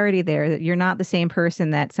similarity there, that you're not the same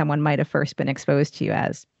person that someone might have first been exposed to you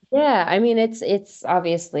as. Yeah, I mean, it's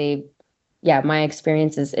obviously, my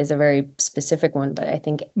experience is a very specific one, but I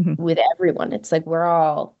think with everyone, it's like we're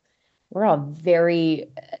all very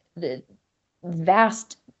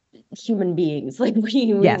vast human beings. Like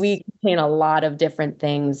we contain a lot of different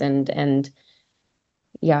things, and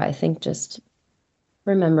I think just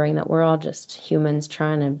remembering that we're all just humans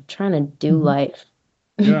trying to do life.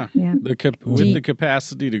 With the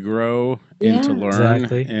capacity to grow and to learn.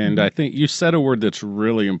 Exactly. And I think you said a word that's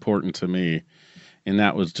really important to me, and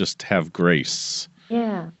that was just have grace.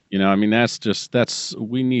 Yeah. I mean,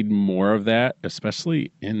 we need more of that,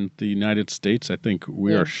 especially in the United States. I think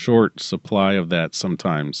we are short supply of that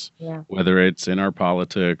sometimes. Yeah. Whether it's in our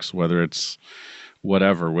politics, whether it's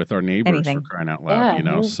whatever with our neighbors, for crying out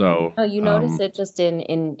loud, So you notice it just in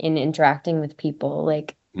interacting with people,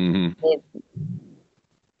 like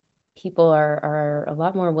people are a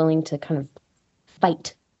lot more willing to kind of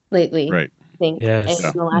fight lately. Right. I think in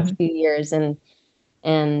the last few years, and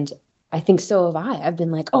I think so have I. I've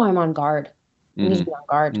been like, oh, I'm on guard. I need to be on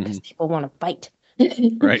guard because people want to fight.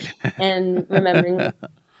 Right. And remembering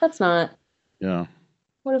that's not. Yeah.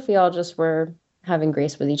 What if we all just were having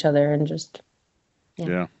grace with each other and just.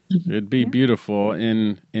 Yeah. It'd be beautiful.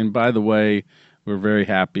 And by the way, we're very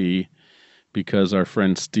happy because our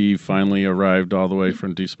friend Steve finally arrived all the way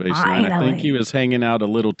from Deep Space Nine. I think he was hanging out a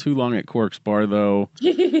little too long at Quark's Bar, though.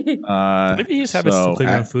 Maybe he's having some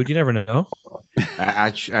Klingon food. You never know.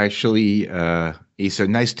 Actually, Issa,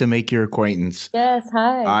 nice to make your acquaintance. Yes,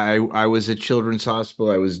 hi. I was at Children's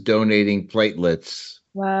Hospital. I was donating platelets.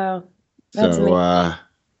 Wow. That's amazing.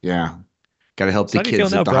 Got to help the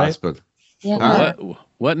kids at the hospital. Yeah.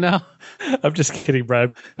 What now? I'm just kidding,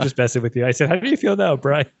 Brian. I'm just messing with you. I said, how do you feel now,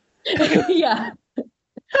 Brian? Yeah.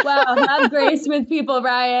 Wow, have grace with people,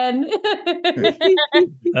 Ryan.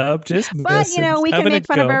 I'm just But, you know, we can make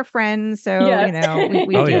fun of our friends. So, Yes. you know,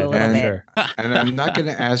 we Oh, do yeah, a little and- bit. sure. And I'm not going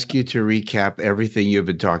to ask you to recap everything you've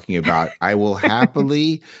been talking about. I will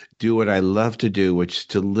happily do what I love to do, which is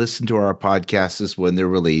to listen to our podcasts when they're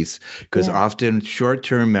released, because Yeah. often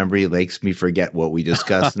short-term memory makes me forget what we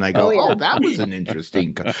discussed, and I go, Oh, yeah. "Oh, that was an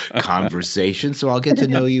interesting conversation." So I'll get to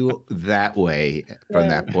know you that way from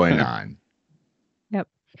that point on. Yep.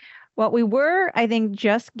 Well, we were, I think,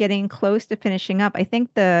 just getting close to finishing up. I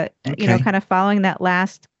think you know, Okay. kind of following that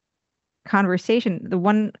last conversation, the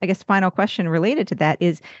one, I guess, final question related to that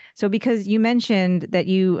is, so because you mentioned that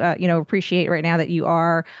you, you know, appreciate right now that you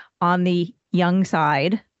are on the young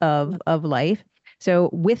side of life.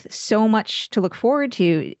 So with so much to look forward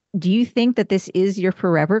to, do you think that this is your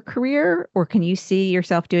forever career, or can you see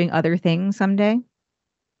yourself doing other things someday?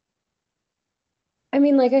 I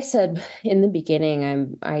mean, like I said in the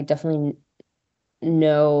beginning, I definitely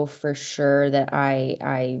know for sure that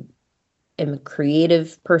I am a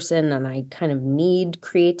creative person and I kind of need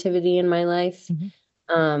creativity in my life.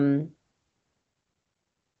 Mhm.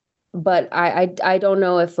 But I don't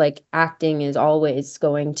know if like acting is always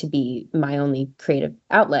going to be my only creative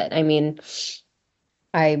outlet. I mean,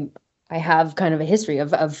 I I have kind of a history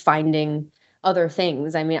of finding other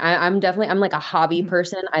things. I mean, I'm like a hobby Mhm.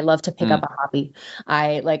 person. I love to pick up a hobby.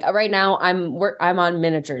 I like right now I'm on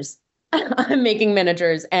miniatures. I'm making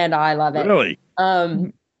miniatures and I love it. Really?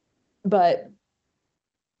 Mhm. But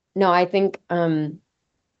no, I think I'm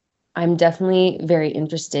definitely very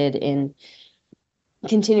interested in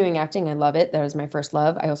continuing acting. I love it. That was my first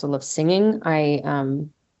love. I also love singing. I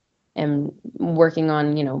am working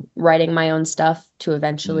on, you know, writing my own stuff to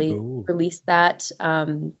eventually Ooh. release that.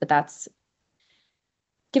 But that's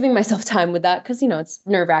giving myself time with that because, you know, it's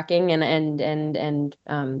nerve-wracking and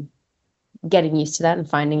getting used to that and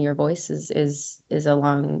finding your voice is a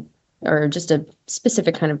long or just a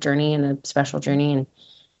specific kind of journey and a special journey. And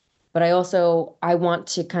but I want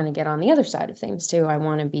to kind of get on the other side of things too. I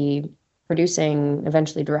want to be producing,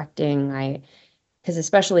 eventually directing. Because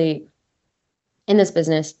especially in this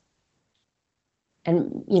business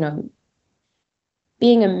and, you know,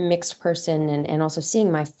 being a mixed person and also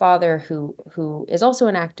seeing my father who is also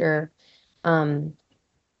an actor, um,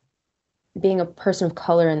 being a person of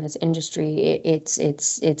color in this industry, it's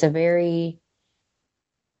a very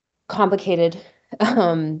complicated,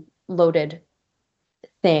 loaded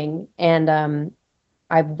thing. And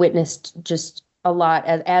I've witnessed just a lot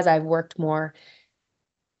as I've worked more,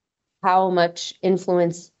 how much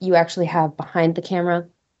influence you actually have behind the camera.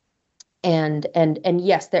 And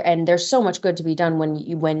yes, there's so much good to be done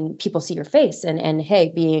when people see your face and hey,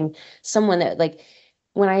 being someone that like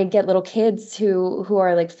when I get little kids who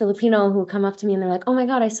are like Filipino who come up to me and they're like, "Oh my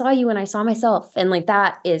God, I saw you and I saw myself." And like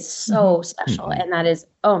that is so special. Mhm. And that is,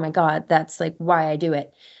 oh my God, that's like why I do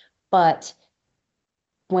it. But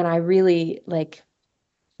when I really like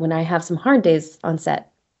when I have some hard days on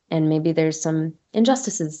set and maybe there's some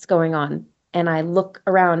injustices going on and I look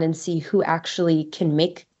around and see who actually can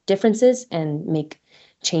make differences and make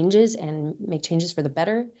changes for the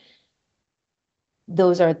better,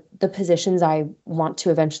 those are the positions I want to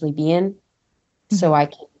eventually be in so I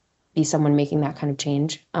can be someone making that kind of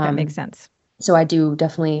change. That makes sense. So I do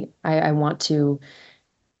definitely, I want to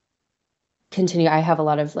continue. I have a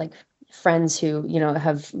lot of like friends who, you know,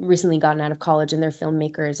 have recently gotten out of college and they're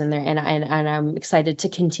filmmakers and I'm excited to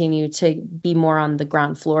continue to be more on the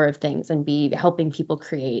ground floor of things and be helping people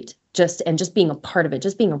create just being a part of it,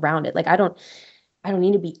 just being around it. Like I don't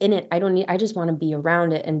need to be in it. I just want to be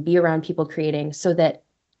around it and be around people creating so that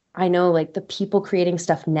I know like the people creating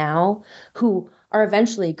stuff now who are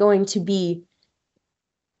eventually going to be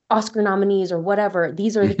Oscar nominees or whatever.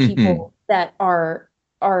 These are the people that are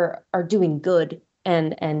doing good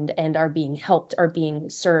and are being helped, are being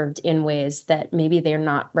served in ways that maybe they're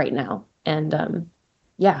not right now. And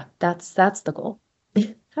yeah, that's the goal.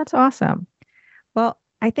 That's awesome. Well,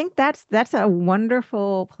 I think that's a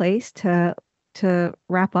wonderful place to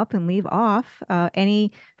wrap up and leave off.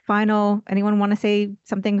 Anyone want to say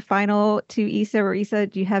something final to Issa or Issa?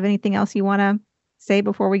 Do you have anything else you want to say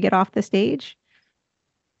before we get off the stage?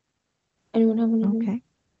 Anyone have anything? Okay.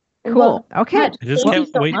 Well, Cool. Okay. Matt, I just thank can't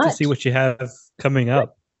you so wait to much. see what you have coming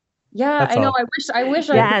up. Yeah, That's I know. all. I wish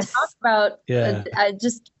I could Yes. talk about. Yeah. I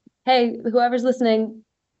just hey, whoever's listening,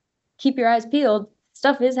 keep your eyes peeled.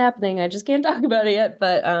 Stuff is happening. I just can't talk about it yet.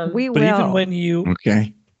 But We But will. even when you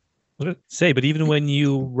Okay. but even when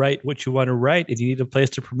you write what you want to write and you need a place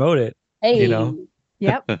to promote it, hey, you know,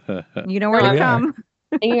 Yep. You know where No, to we are. come.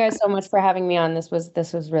 Thank you guys so much for having me on. This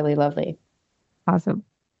was really lovely. Awesome.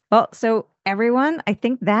 Well, so everyone, I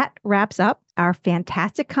think that wraps up our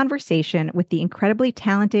fantastic conversation with the incredibly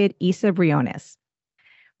talented Issa Briones.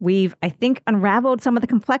 We've, I think, unraveled some of the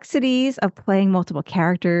complexities of playing multiple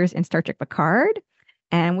characters in Star Trek Picard.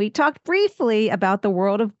 And we talked briefly about the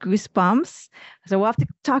world of Goosebumps. So we'll have to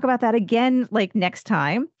talk about that again like next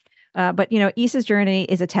time. But, Issa's journey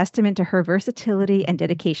is a testament to her versatility and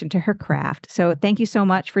dedication to her craft. So thank you so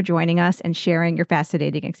much for joining us and sharing your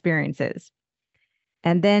fascinating experiences.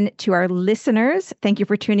 And then to our listeners, thank you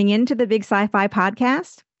for tuning in to the Big Sci-Fi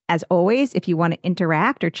Podcast. As always, if you want to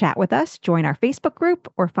interact or chat with us, join our Facebook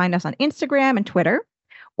group or find us on Instagram and Twitter.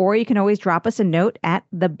 Or you can always drop us a note at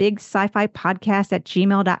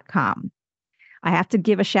thebigscifipodcast@gmail.com. I have to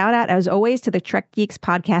give a shout out, as always, to the Trek Geeks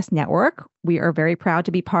Podcast Network. We are very proud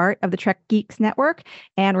to be part of the Trek Geeks Network.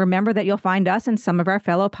 And remember that you'll find us and some of our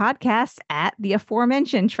fellow podcasts at the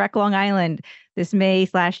aforementioned Trek Long Island this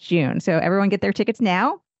May/June. So everyone get their tickets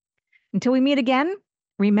now. Until we meet again,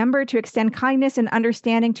 remember to extend kindness and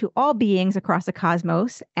understanding to all beings across the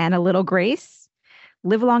cosmos and a little grace.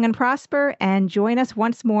 Live long and prosper, and join us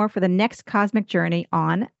once more for the next cosmic journey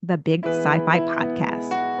on the Big Sci-Fi Podcast.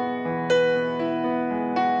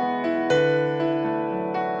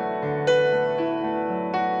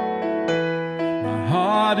 My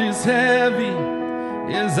heart is heavy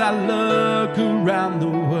as I look around the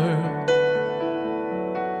world.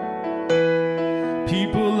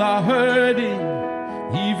 People are hurting,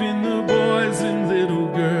 even the boys and little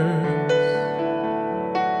girls.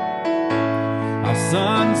 Our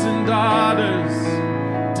sons and daughters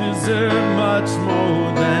deserve much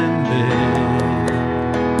more than this.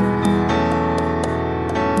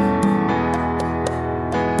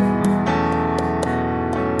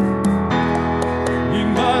 We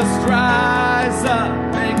must rise up,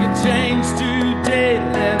 make a change today.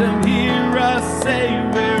 Let them hear us say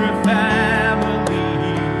we're a family.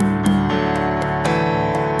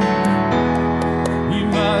 We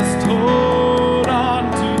must hold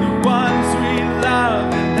on to the ones we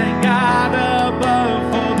love and thank God above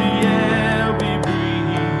for the air we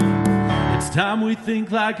breathe. It's time we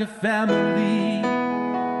think like a family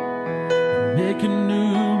and make a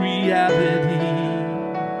new reality.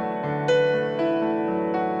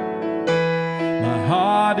 My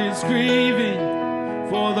heart is grieving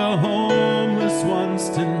for the homeless ones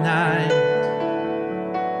tonight.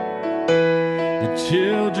 The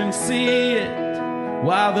children see it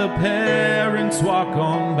while the parents walk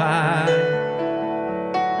on by.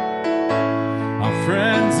 Our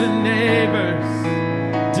friends and neighbors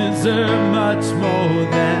deserve much more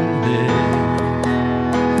than this.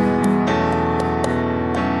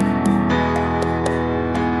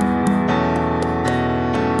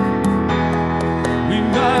 We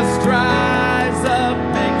must rise up,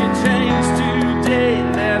 make a change today.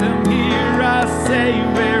 Let them hear us say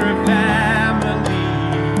we're a family.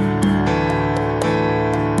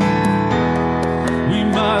 We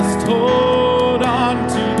must hold on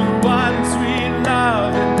to the ones we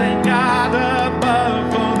love and thank God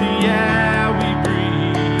above for the air we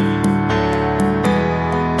breathe.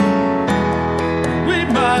 We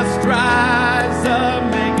must rise up,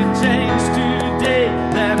 make a change today.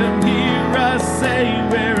 Let them hear us say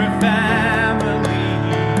we're a family.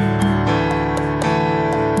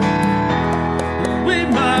 We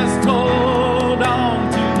must hold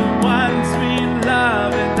on to the ones we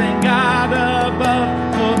love and thank God above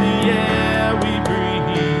for the air we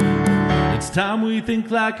breathe. It's time we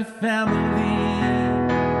think like a family,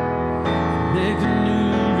 make a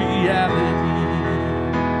new reality.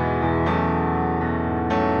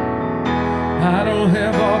 I don't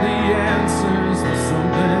have all the answers, but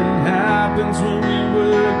something happens when we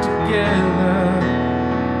work together.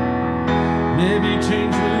 Maybe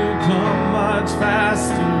change will come much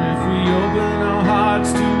faster if we open our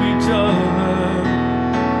hearts to each other.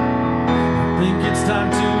 I think it's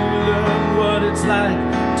time to learn what it's like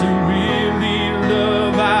to really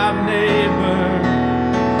love our neighbor.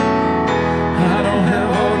 I don't have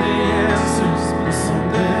all the answers, but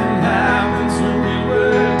something happens when we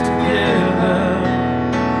work together.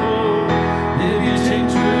 Oh, maybe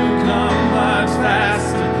change will come much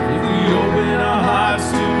faster if we open our hearts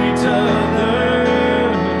to each other.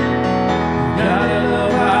 Gotta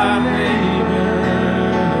love our neighbor.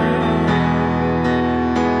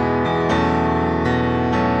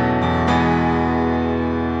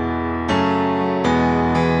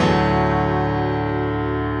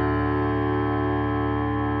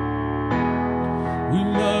 We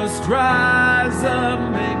must rise up,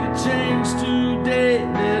 make a change today.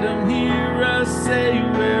 Let them hear us say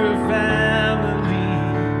we're a family.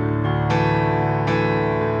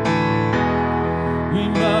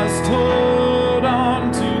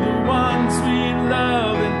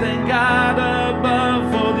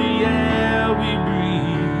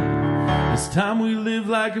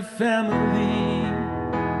 like a family.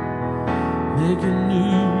 Make a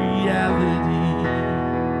new